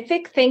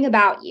specific thing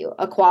about you,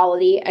 a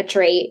quality, a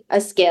trait,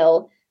 a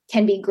skill,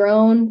 can be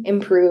grown,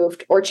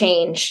 improved, or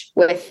changed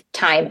with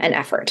time and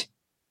effort.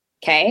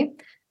 Okay?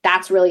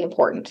 That's really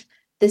important.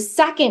 The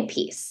second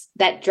piece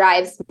that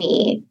drives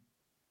me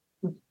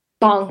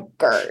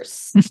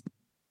bonkers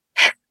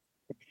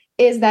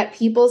is that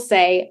people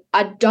say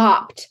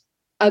adopt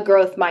a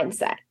growth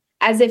mindset,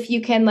 as if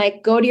you can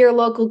like go to your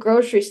local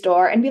grocery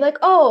store and be like,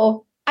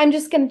 oh, I'm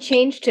just going to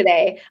change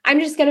today. I'm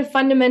just going to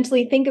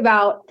fundamentally think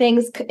about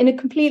things in a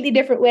completely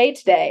different way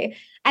today.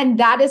 And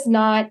that is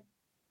not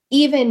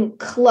even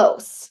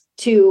close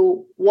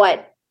to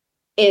what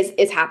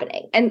is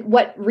happening. And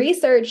what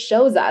research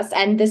shows us,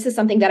 and this is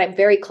something that I'm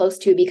very close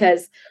to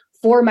because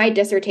for my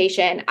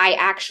dissertation, I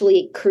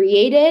actually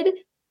created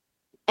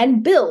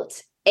and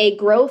built a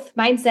growth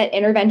mindset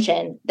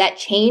intervention that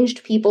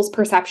changed people's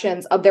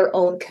perceptions of their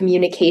own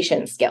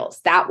communication skills.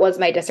 That was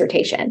my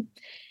dissertation.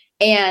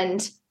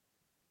 And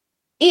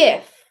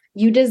if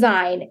you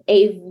design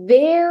a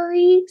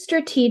very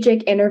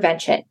strategic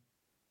intervention,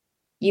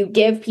 you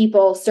give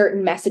people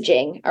certain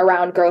messaging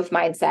around growth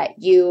mindset,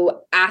 you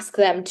ask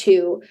them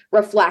to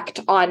reflect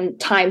on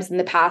times in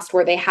the past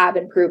where they have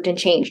improved and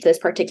changed this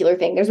particular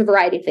thing. There's a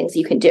variety of things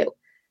you can do.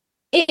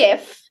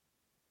 If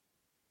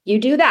you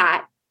do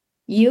that,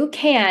 you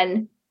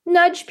can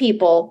nudge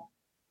people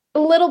a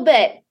little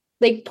bit,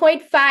 like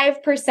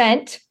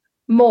 0.5%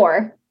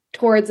 more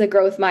towards a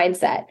growth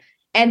mindset.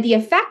 And the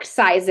effect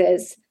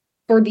sizes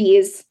for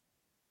these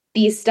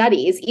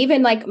studies,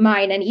 even like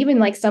mine and even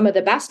like some of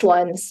the best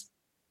ones,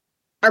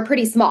 are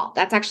pretty small.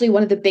 That's actually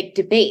one of the big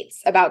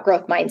debates about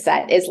growth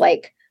mindset is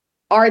like,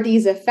 are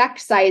these effect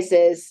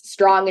sizes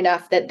strong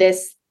enough that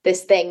this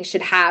thing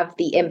should have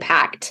the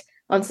impact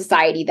on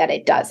society that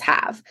it does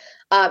have?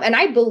 And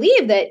I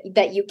believe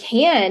that you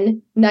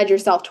can nudge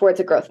yourself towards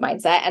a growth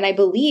mindset. And I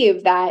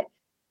believe that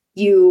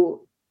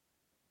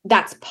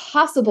that's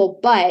possible,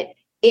 but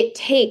it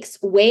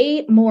takes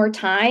way more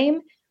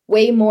time,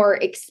 way more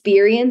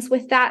experience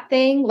with that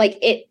thing. Like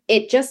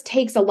it just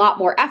takes a lot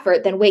more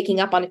effort than waking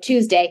up on a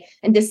Tuesday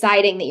and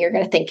deciding that you're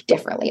going to think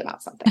differently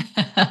about something.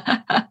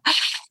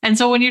 And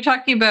so when you're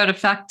talking about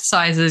effect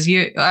sizes,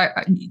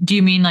 do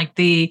you mean like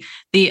the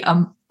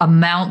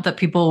amount that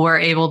people were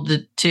able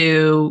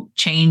to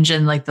change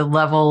and like the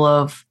level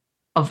of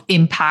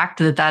impact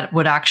that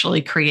would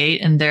actually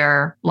create in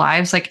their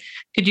lives? Like,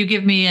 could you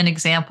give me an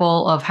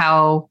example of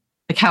how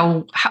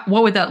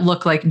what would that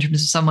look like in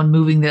terms of someone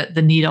moving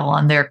the needle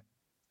on their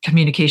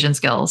communication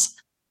skills?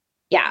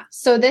 Yeah.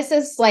 So this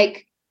is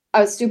like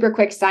a super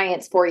quick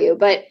science for you,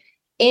 but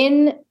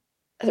in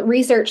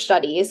research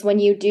studies, when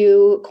you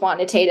do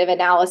quantitative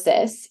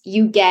analysis,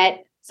 you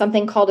get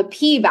something called a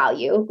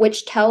p-value,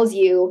 which tells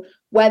you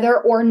whether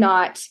or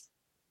not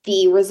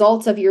the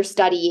results of your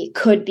study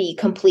could be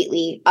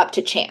completely up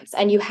to chance.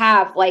 And you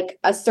have like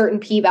a certain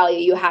p-value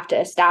you have to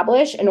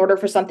establish in order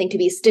for something to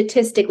be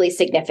statistically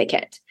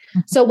significant.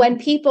 So when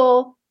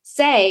people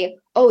say,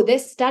 oh,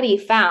 this study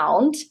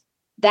found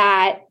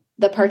that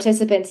the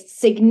participants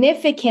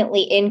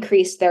significantly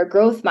increased their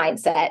growth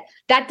mindset,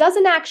 that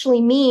doesn't actually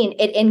mean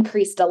it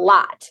increased a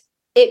lot.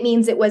 It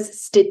means it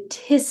was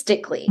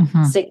statistically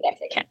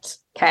significant.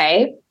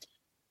 Okay.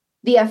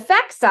 The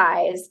effect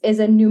size is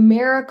a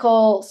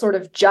numerical sort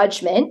of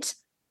judgment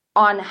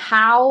on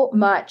how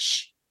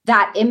much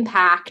that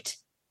impact,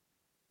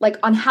 like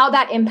on how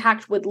that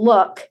impact would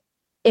look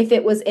if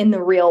it was in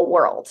the real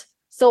world.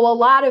 So a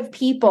lot of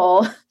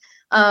people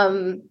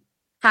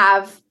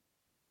have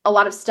a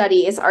lot of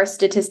studies are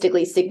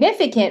statistically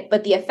significant,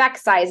 but the effect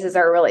sizes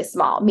are really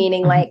small,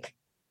 meaning like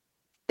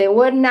they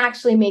wouldn't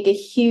actually make a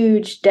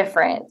huge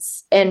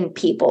difference in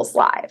people's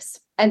lives.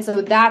 And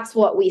so that's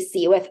what we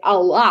see with a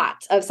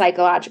lot of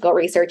psychological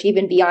research,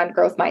 even beyond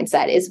growth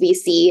mindset, is we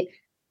see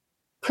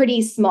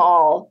pretty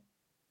small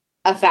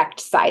effect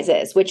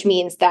sizes, which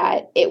means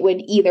that it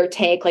would either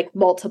take like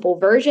multiple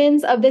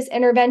versions of this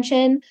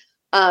intervention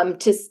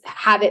to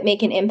have it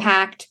make an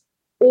impact,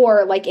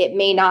 or like it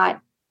may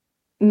not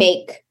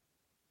make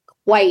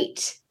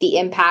quite the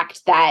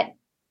impact that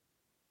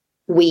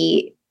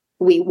we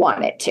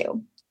want it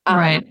to.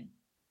 Right.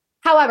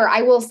 However,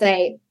 I will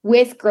say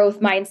with growth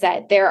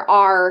mindset, there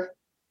are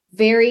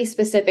very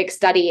specific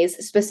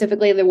studies,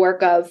 specifically the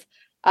work of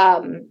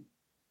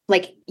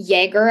like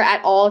Jaeger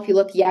et al. If you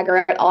look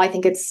Jaeger et al., I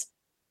think it's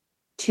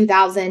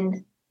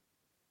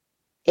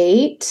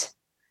 2008.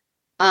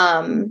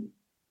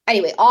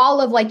 Anyway,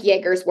 all of like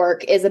Jaeger's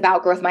work is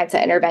about growth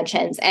mindset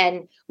interventions.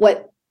 And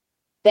what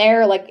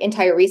their like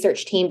entire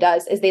research team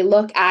does is they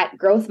look at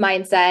growth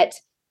mindset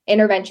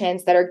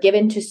interventions that are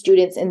given to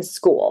students in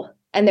school.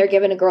 And they're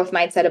given a growth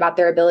mindset about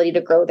their ability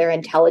to grow their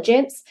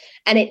intelligence.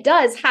 And it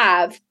does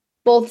have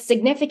both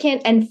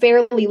significant and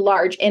fairly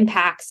large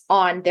impacts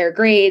on their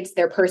grades,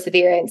 their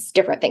perseverance,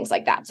 different things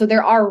like that. So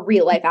there are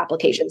real life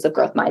applications of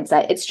growth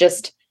mindset. It's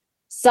just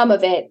some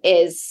of it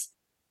is,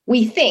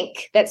 we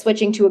think that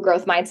switching to a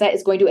growth mindset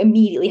is going to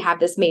immediately have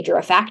this major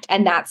effect.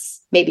 And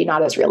that's maybe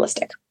not as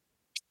realistic.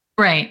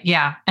 Right.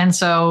 Yeah. And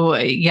so,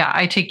 yeah,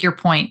 I take your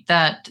point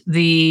that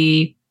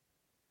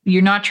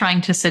you're not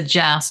trying to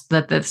suggest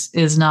that this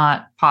is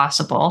not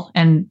possible.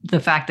 And the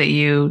fact that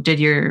you did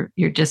your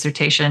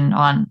dissertation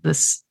on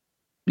this,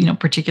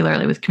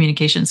 particularly with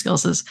communication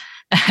skills, is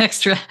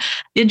extra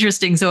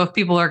interesting. So if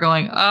people are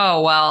going,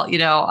 oh, well,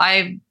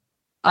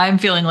 I'm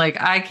feeling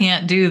like I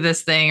can't do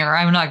this thing, or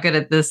I'm not good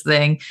at this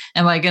thing,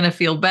 am I going to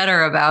feel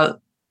better about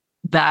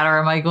that? Or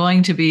am I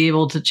going to be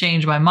able to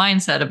change my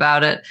mindset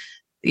about it?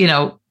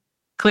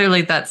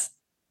 Clearly that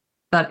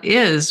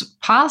is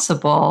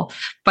possible.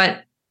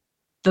 But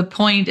the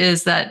point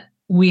is that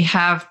we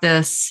have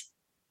this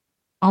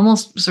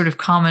almost sort of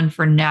common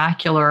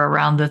vernacular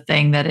around the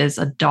thing that is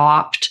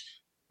adopt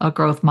a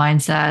growth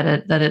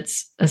mindset, that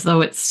it's as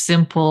though it's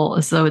simple,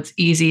 as though it's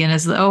easy, and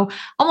as though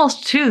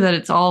almost too that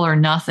it's all or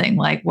nothing.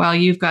 Like, well,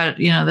 you've got,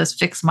 this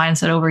fixed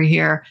mindset over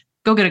here,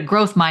 go get a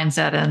growth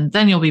mindset and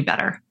then you'll be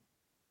better.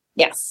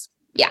 Yes.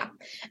 Yeah.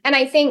 And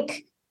I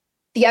think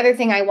the other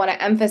thing I want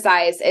to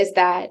emphasize is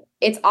that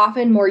it's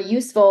often more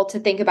useful to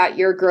think about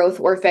your growth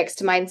or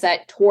fixed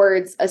mindset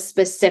towards a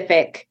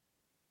specific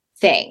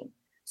thing.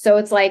 So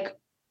it's like,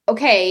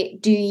 okay,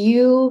 do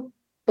you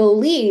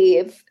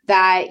believe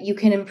that you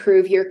can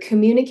improve your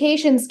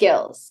communication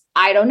skills?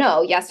 I don't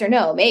know. Yes or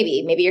no.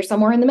 Maybe you're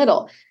somewhere in the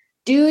middle.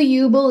 Do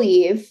you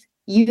believe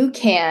you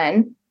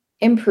can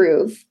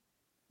improve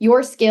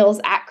your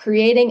skills at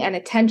creating an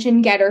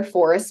attention getter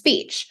for a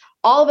speech?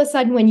 All of a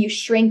sudden, when you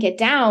shrink it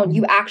down,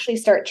 you actually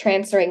start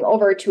transferring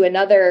over to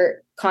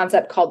another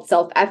concept called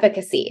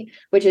self-efficacy,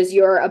 which is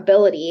your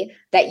ability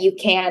that you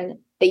can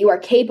that you are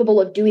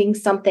capable of doing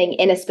something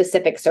in a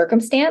specific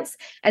circumstance.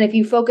 And if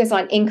you focus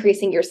on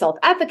increasing your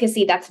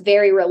self-efficacy, that's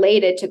very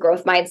related to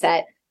growth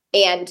mindset.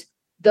 And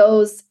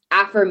those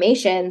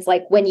affirmations,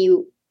 like when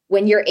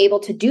you're able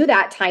to do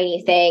that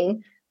tiny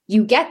thing,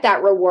 you get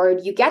that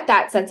reward, you get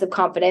that sense of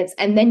confidence,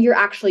 and then you're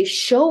actually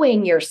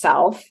showing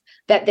yourself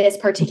that this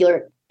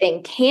particular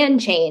thing can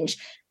change.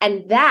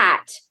 And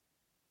that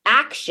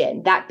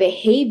action, that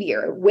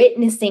behavior,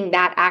 witnessing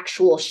that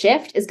actual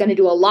shift is going to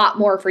do a lot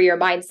more for your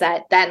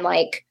mindset than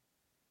like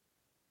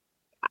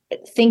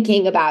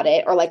thinking about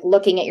it or like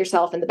looking at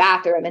yourself in the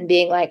bathroom and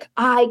being like,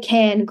 I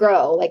can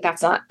grow. Like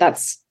that's not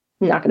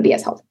going to be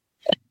as helpful.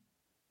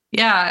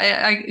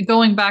 Yeah. I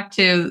going back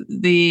to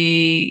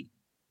the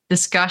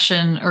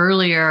discussion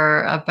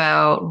earlier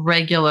about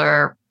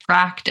regular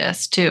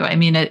practice too. I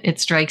mean, it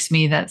strikes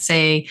me that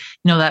say,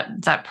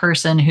 that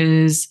person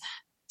who's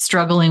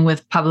struggling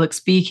with public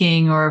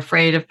speaking or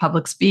afraid of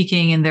public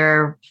speaking, and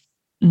they're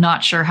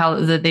not sure how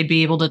that they'd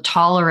be able to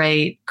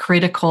tolerate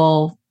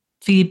critical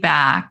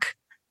feedback.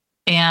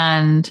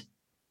 And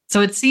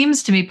so it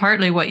seems to me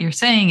partly what you're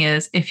saying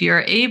is if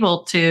you're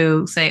able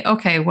to say,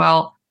 okay,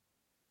 well,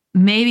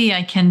 maybe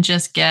I can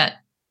just get,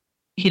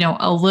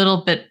 a little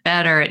bit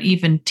better at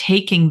even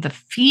taking the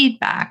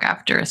feedback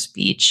after a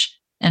speech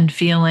and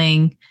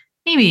feeling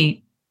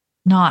maybe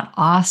not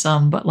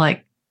awesome, but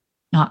like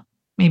not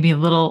maybe a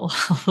little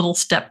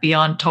step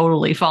beyond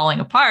totally falling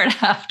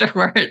apart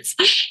afterwards.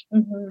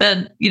 Mm-hmm.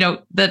 Then,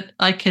 that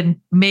I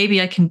can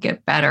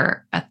get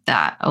better at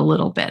that a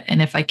little bit.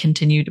 And if I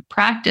continue to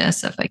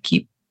practice, if I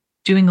keep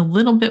doing a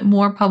little bit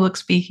more public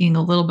speaking,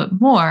 a little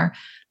bit more,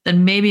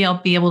 then maybe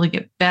I'll be able to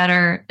get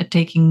better at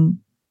taking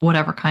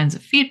whatever kinds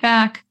of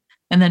feedback.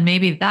 And then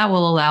maybe that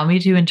will allow me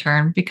to in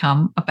turn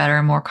become a better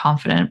and more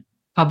confident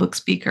public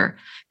speaker.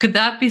 Could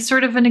that be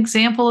sort of an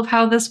example of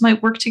how this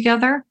might work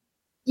together?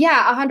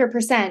 Yeah,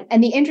 100%.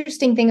 And the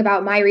interesting thing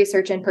about my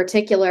research in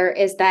particular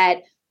is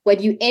that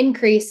when you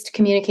increased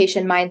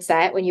communication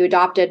mindset, when you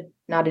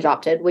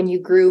when you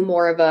grew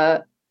more of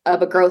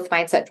a growth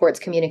mindset towards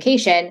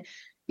communication,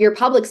 your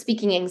public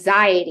speaking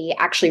anxiety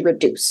actually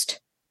reduced.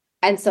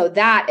 And so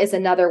that is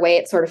another way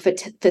it sort of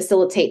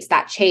facilitates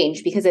that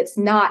change, because it's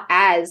not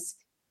as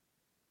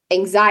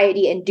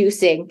anxiety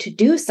inducing to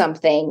do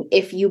something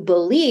if you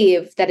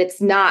believe that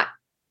it's not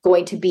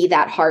going to be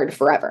that hard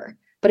forever.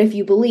 But if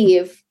you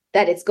believe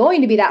that it's going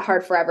to be that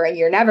hard forever and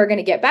you're never going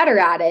to get better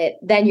at it,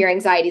 then your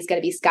anxiety is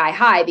going to be sky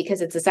high,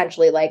 because it's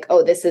essentially like,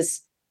 oh,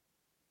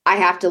 I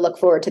have to look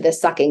forward to this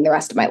sucking the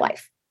rest of my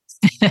life.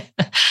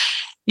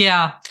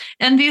 Yeah.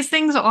 And these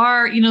things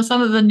are,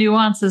 some of the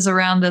nuances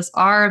around this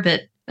are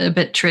a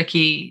bit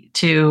tricky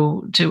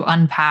to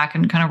unpack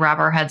and kind of wrap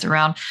our heads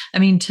around. I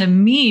mean, to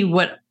me,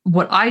 what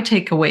I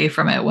take away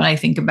from it when I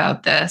think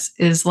about this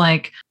is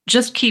like,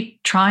 just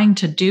keep trying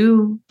to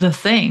do the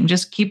thing,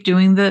 just keep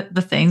doing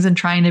the things and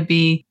trying to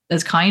be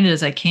as kind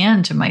as I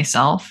can to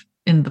myself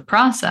in the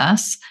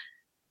process,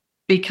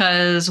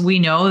 because we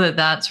know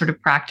that sort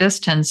of practice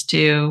tends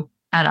to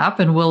add up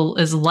and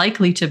is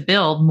likely to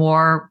build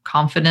more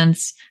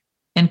confidence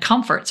and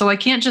comfort. So I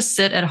can't just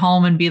sit at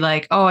home and be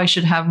like, oh, I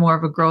should have more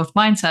of a growth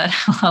mindset.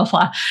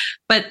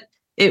 But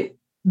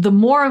the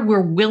more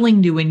we're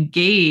willing to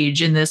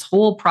engage in this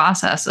whole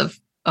process of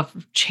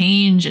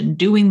change and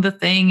doing the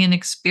thing and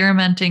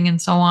experimenting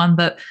and so on,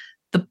 the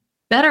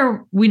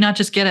better we not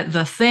just get at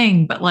the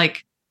thing, but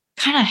like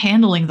kind of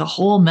handling the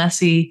whole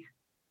messy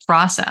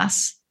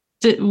process.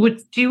 Do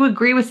you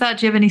agree with that?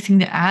 Do you have anything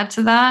to add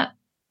to that?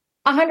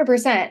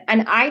 100%.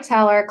 And I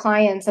tell our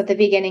clients at the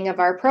beginning of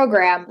our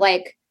program,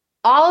 like,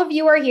 all of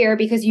you are here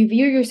because you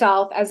view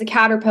yourself as a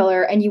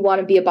caterpillar and you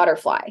want to be a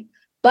butterfly.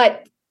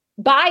 But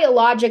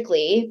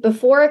biologically,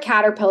 before a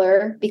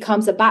caterpillar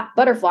becomes a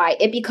butterfly,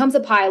 it becomes a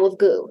pile of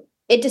goo.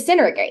 It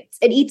disintegrates.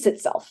 It eats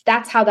itself.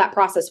 That's how that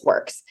process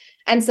works.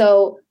 And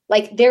so,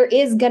 like, there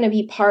is going to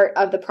be part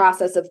of the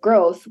process of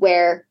growth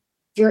where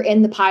you're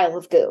in the pile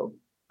of goo.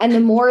 And the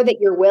more that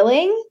you're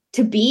willing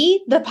to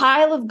be the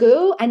pile of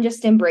goo and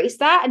just embrace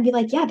that and be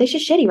like, yeah, this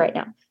is shitty right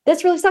now.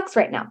 This really sucks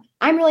right now.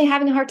 I'm really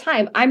having a hard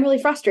time. I'm really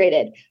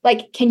frustrated.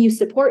 Like, can you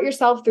support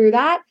yourself through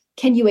that?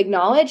 Can you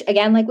acknowledge,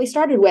 again, like we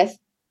started with,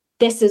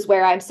 this is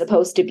where I'm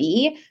supposed to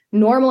be?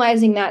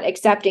 Normalizing that,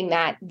 accepting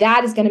that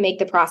is going to make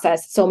the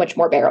process so much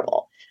more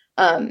bearable.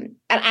 And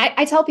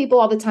I tell people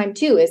all the time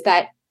too, is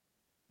that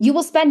you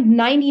will spend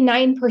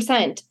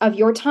 99% of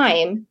your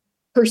time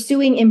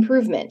pursuing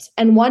improvement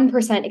and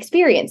 1%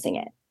 experiencing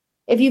it.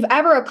 If you've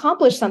ever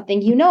accomplished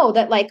something, you know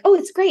that like, oh,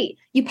 it's great.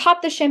 You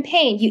pop the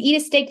champagne, you eat a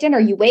steak dinner,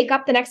 you wake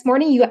up the next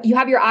morning, you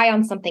have your eye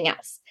on something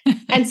else.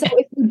 And so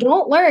if you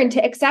don't learn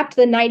to accept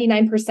the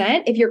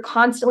 99%, if you're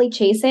constantly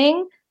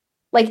chasing,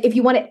 like if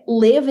you want to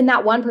live in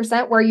that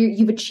 1% where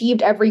you've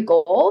achieved every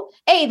goal,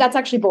 A, that's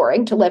actually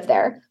boring to live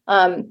there.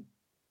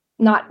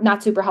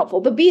 Not super helpful.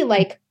 But B,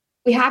 like,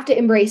 we have to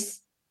embrace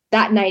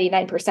that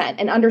 99%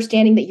 and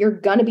understanding that you're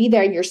going to be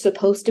there and you're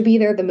supposed to be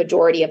there the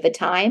majority of the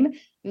time.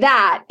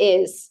 That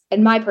is,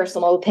 in my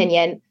personal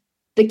opinion,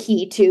 the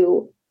key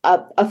to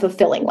a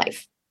fulfilling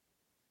life.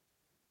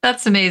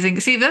 That's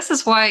amazing. See, this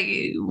is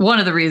why, one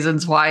of the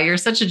reasons why you're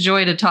such a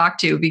joy to talk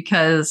to,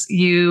 because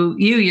you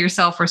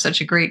yourself are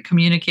such a great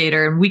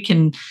communicator,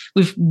 and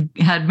we've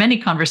had many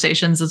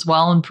conversations as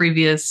well in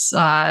previous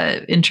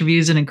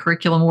interviews and in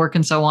curriculum work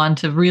and so on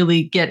to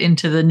really get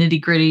into the nitty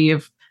gritty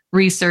of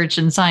research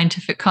and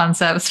scientific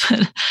concepts.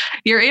 But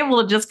you're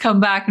able to just come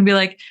back and be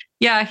like,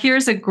 yeah,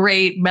 here's a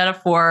great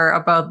metaphor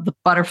about the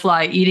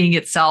butterfly eating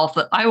itself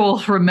that I will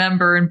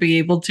remember and be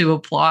able to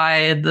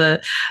apply.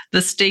 The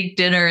steak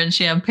dinner and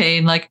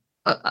champagne, like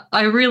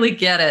I really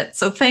get it.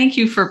 So thank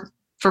you for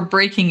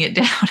breaking it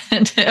down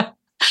into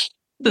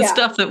the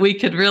stuff that we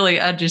could really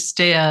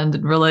understand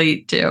and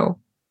relate to.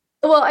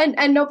 Well,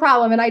 and no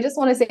problem. And I just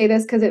want to say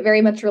this because it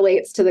very much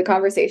relates to the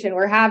conversation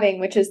we're having,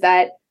 which is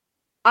that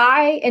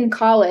I in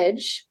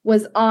college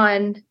was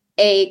on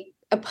a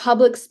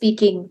public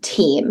speaking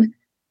team,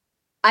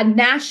 a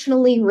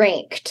nationally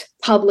ranked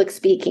public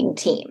speaking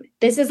team.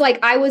 This is like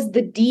I was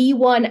the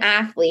D1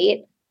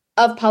 athlete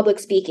of public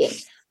speaking.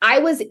 I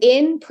was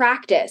in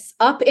practice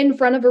up in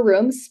front of a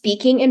room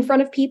speaking in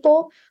front of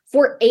people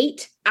for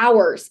 8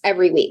 hours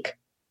every week.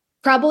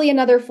 Probably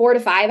another 4 to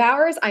 5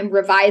 hours. I'm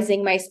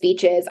revising my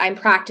speeches. I'm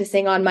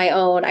practicing on my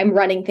own. I'm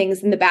running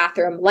things in the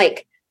bathroom.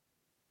 Like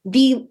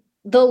the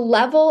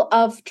level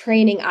of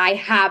training I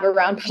have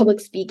around public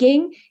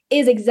speaking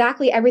is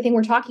exactly everything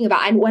we're talking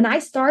about. And when I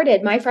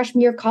started my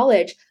freshman year of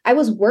college, I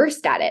was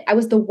worst at it. I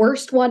was the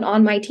worst one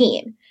on my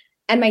team.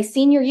 And my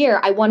senior year,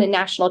 I won a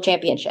national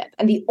championship.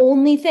 And the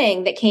only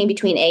thing that came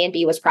between A and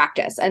B was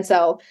practice. And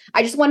so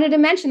I just wanted to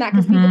mention that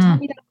because people tell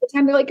me that all the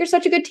time. They're like, you're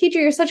such a good teacher.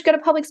 You're such good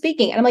at public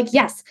speaking. And I'm like,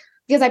 yes,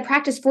 because I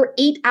practiced for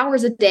 8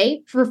 hours a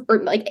day or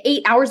like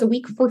 8 hours a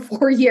week for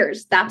 4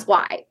 years. That's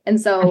why.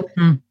 And so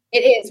it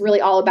is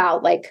really all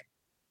about like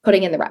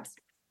putting in the reps.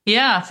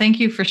 Yeah. Thank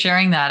you for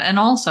sharing that. And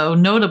also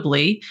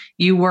notably,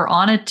 you were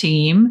on a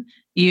team.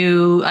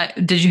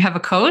 Did you have a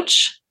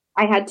coach?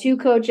 I had 2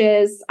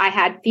 coaches. I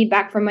had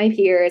feedback from my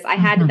peers. I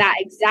had that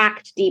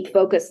exact deep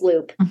focus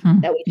loop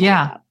that we talked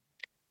about.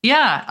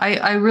 Yeah.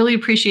 I really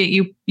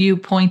appreciate you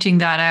pointing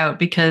that out,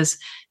 because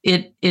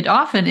it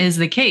often is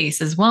the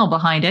case as well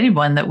behind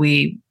anyone that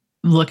we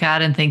look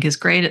at and think is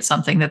great at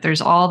something, that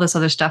there's all this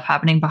other stuff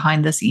happening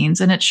behind the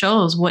scenes, and it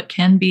shows what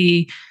can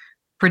be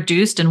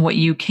produced and what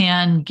you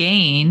can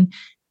gain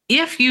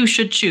if you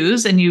should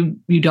choose, and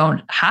you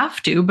don't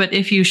have to, but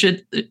if you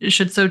should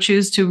so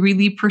choose to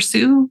really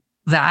pursue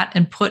that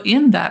and put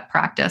in that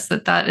practice,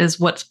 that is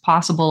what's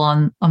possible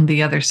on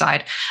the other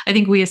side. I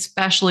think we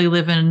especially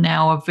live in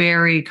now a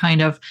very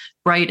kind of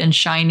bright and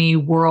shiny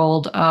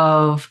world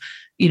of,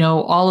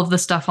 all of the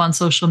stuff on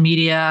social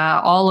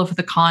media, all of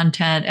the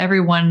content,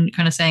 everyone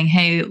kind of saying,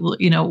 hey,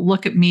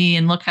 look at me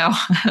and look how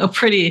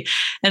pretty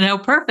and how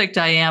perfect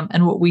I am.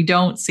 And what we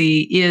don't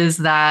see is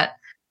that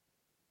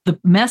the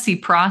messy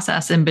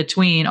process in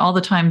between, all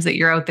the times that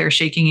you're out there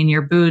shaking in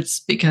your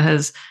boots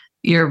because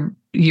you're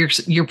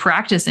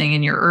practicing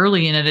and you're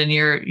early in it, and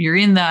you're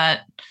in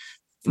that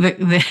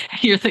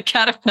you're the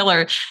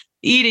caterpillar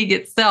eating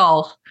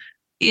itself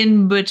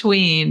in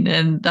between.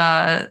 And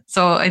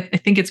so I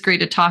think it's great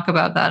to talk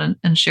about that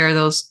and share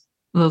those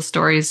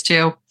stories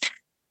too.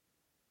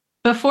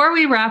 Before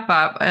we wrap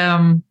up,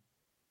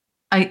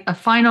 a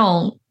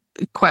final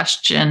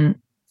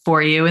question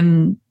for you,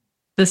 and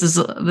this is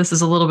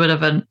a little bit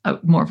of a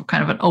more of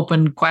kind of an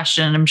open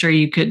question. I'm sure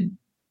you could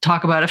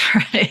talk about it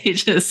for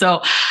ages,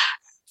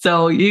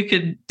 so you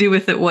could do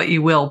with it what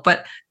you will.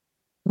 But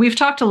we've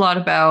talked a lot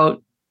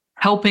about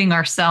helping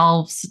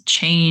ourselves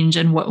change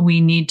and what we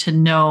need to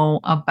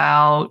know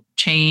about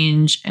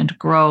change and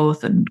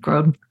growth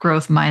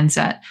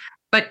mindset.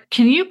 But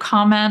can you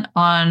comment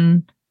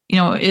on,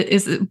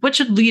 what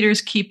should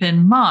leaders keep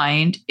in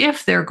mind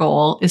if their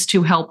goal is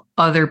to help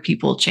other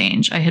people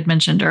change? I had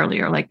mentioned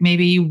earlier, like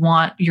maybe you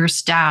want your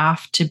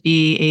staff to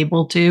be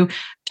able to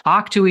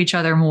talk to each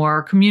other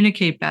more,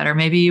 communicate better.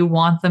 Maybe you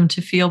want them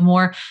to feel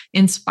more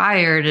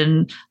inspired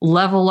and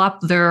level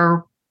up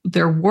their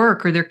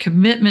work or their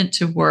commitment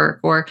to work,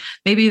 or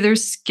maybe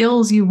there's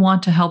skills you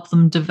want to help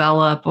them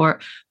develop, or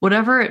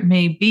whatever it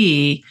may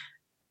be.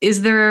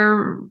 Is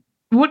there,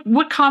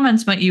 what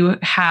comments might you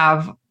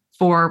have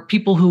for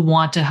people who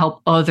want to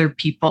help other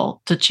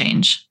people to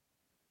change?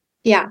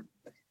 Yeah.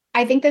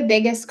 I think the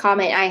biggest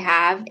comment I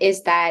have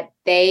is that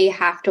they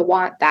have to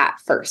want that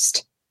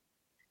first.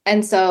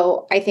 And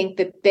so I think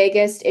the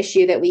biggest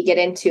issue that we get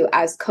into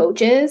as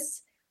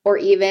coaches or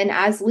even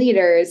as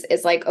leaders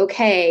is like,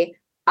 okay,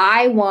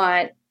 I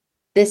want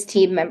this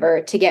team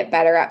member to get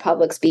better at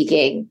public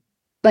speaking,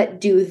 but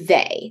do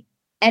they?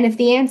 And if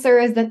the answer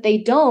is that they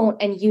don't,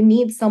 and you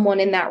need someone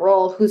in that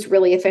role who's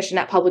really efficient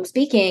at public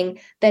speaking,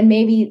 then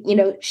maybe,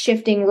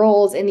 shifting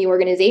roles in the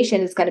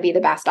organization is going to be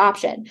the best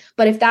option.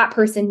 But if that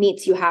person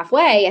meets you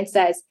halfway and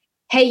says,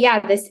 hey, yeah,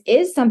 this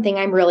is something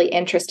I'm really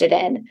interested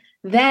in,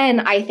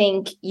 then I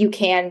think you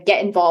can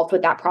get involved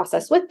with that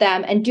process with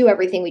them and do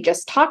everything we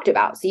just talked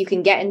about. So you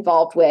can get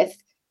involved with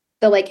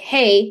the like,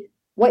 hey,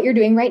 what you're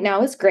doing right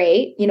now is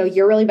great.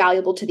 You're really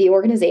valuable to the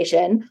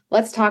organization.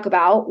 Let's talk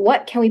about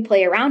what can we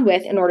play around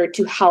with in order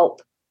to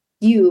help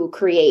you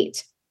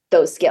create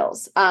those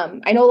skills.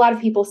 I know a lot of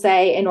people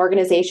say in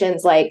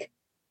organizations, like,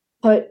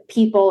 put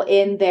people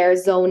in their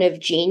zone of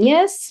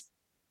genius.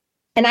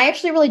 And I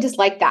actually really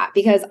dislike that,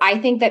 because I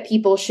think that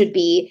people should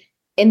be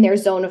in their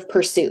zone of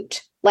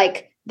pursuit.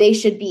 Like, they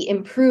should be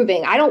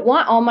improving. I don't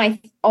want all my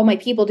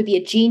people to be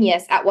a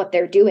genius at what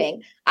they're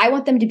doing. I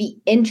want them to be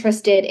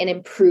interested in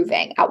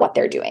improving at what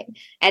they're doing.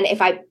 And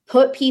if I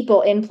put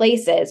people in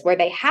places where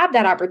they have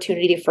that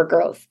opportunity for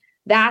growth,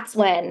 that's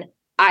when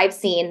I've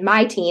seen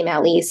my team,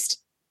 at least,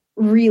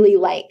 really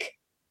like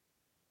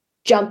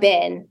jump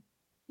in,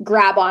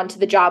 grab onto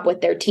the job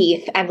with their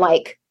teeth, and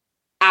like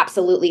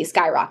absolutely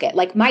skyrocket.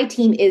 Like, my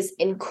team is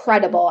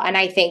incredible. And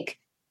I think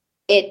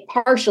it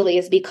partially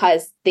is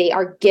because they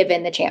are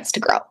given the chance to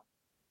grow.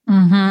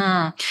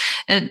 Mm-hmm.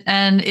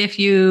 And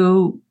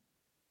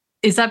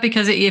is that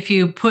because if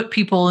you put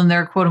people in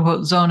their quote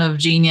unquote zone of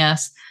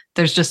genius,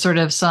 there's just sort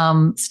of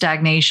some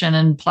stagnation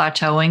and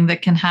plateauing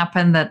that can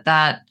happen,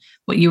 that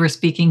what you were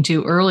speaking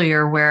to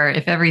earlier, where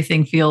if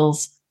everything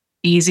feels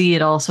easy,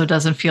 it also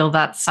doesn't feel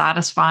that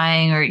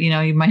satisfying, or,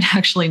 you might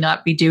actually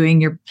not be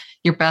doing your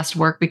best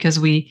work because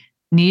we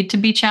need to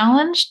be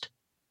challenged?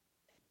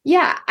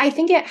 Yeah, I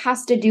think it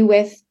has to do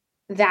with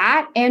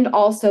that, and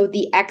also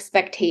the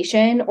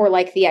expectation, or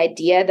like the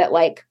idea that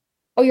like,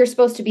 oh, you're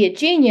supposed to be a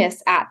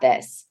genius at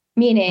this,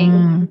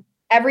 meaning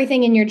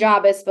everything in your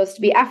job is supposed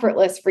to be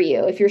effortless for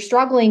you. If you're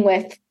struggling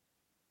with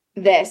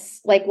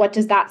this, like, what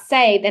does that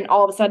say? Then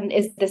all of a sudden,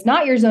 is this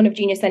not your zone of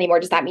genius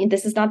anymore? Does that mean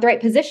this is not the right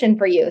position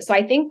for you? So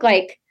I think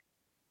like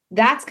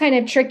that's kind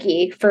of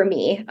tricky for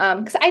me,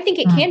 because I think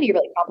it can be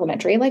really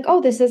complimentary. Like,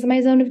 oh, this is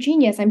my zone of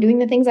genius. I'm doing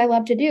the things I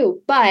love to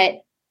do.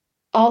 But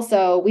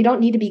also, we don't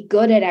need to be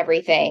good at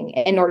everything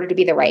in order to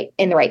be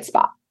in the right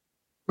spot.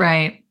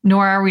 Right.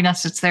 Nor are we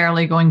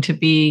necessarily going to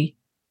be,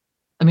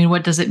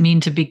 what does it mean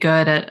to be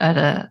good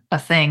at a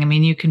thing?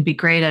 You can be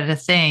great at a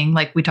thing,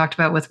 like we talked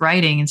about with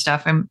writing and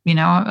stuff.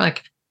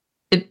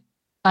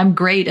 I'm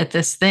great at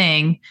this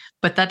thing,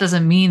 but that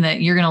doesn't mean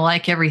that you're going to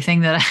like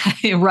everything that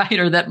I write,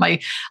 or that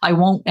I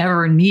won't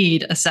ever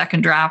need a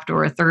second draft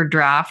or a third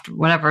draft,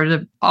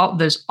 whatever.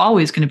 There's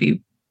always going to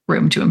be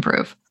room to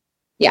improve.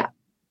 Yeah.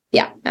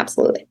 Yeah,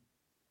 absolutely.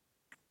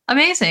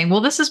 Amazing.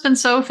 Well, this has been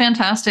so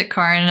fantastic,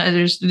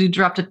 Karin. You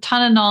dropped a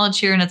ton of knowledge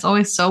here, and it's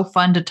always so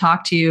fun to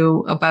talk to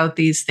you about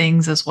these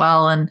things as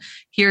well, and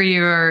hear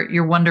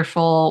your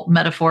wonderful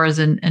metaphors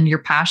and your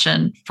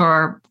passion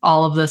for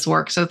all of this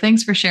work. So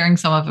thanks for sharing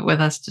some of it with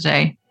us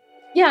today.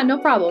 Yeah, no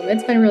problem.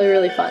 It's been really,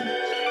 really fun.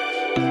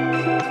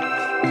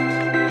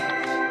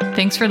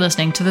 Thanks for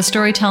listening to the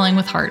Storytelling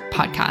with Heart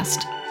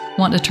podcast.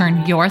 Want to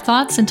turn your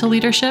thoughts into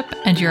leadership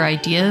and your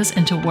ideas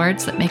into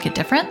words that make a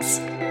difference?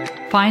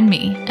 Find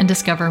me and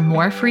discover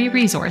more free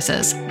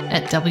resources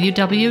at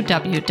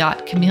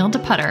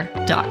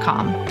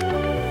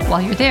www.camilledeputter.com.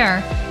 While you're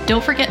there,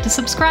 don't forget to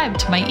subscribe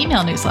to my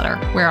email newsletter,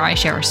 where I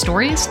share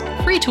stories,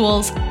 free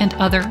tools, and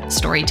other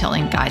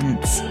storytelling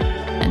guidance.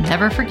 And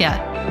never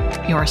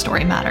forget, your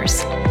story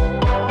matters.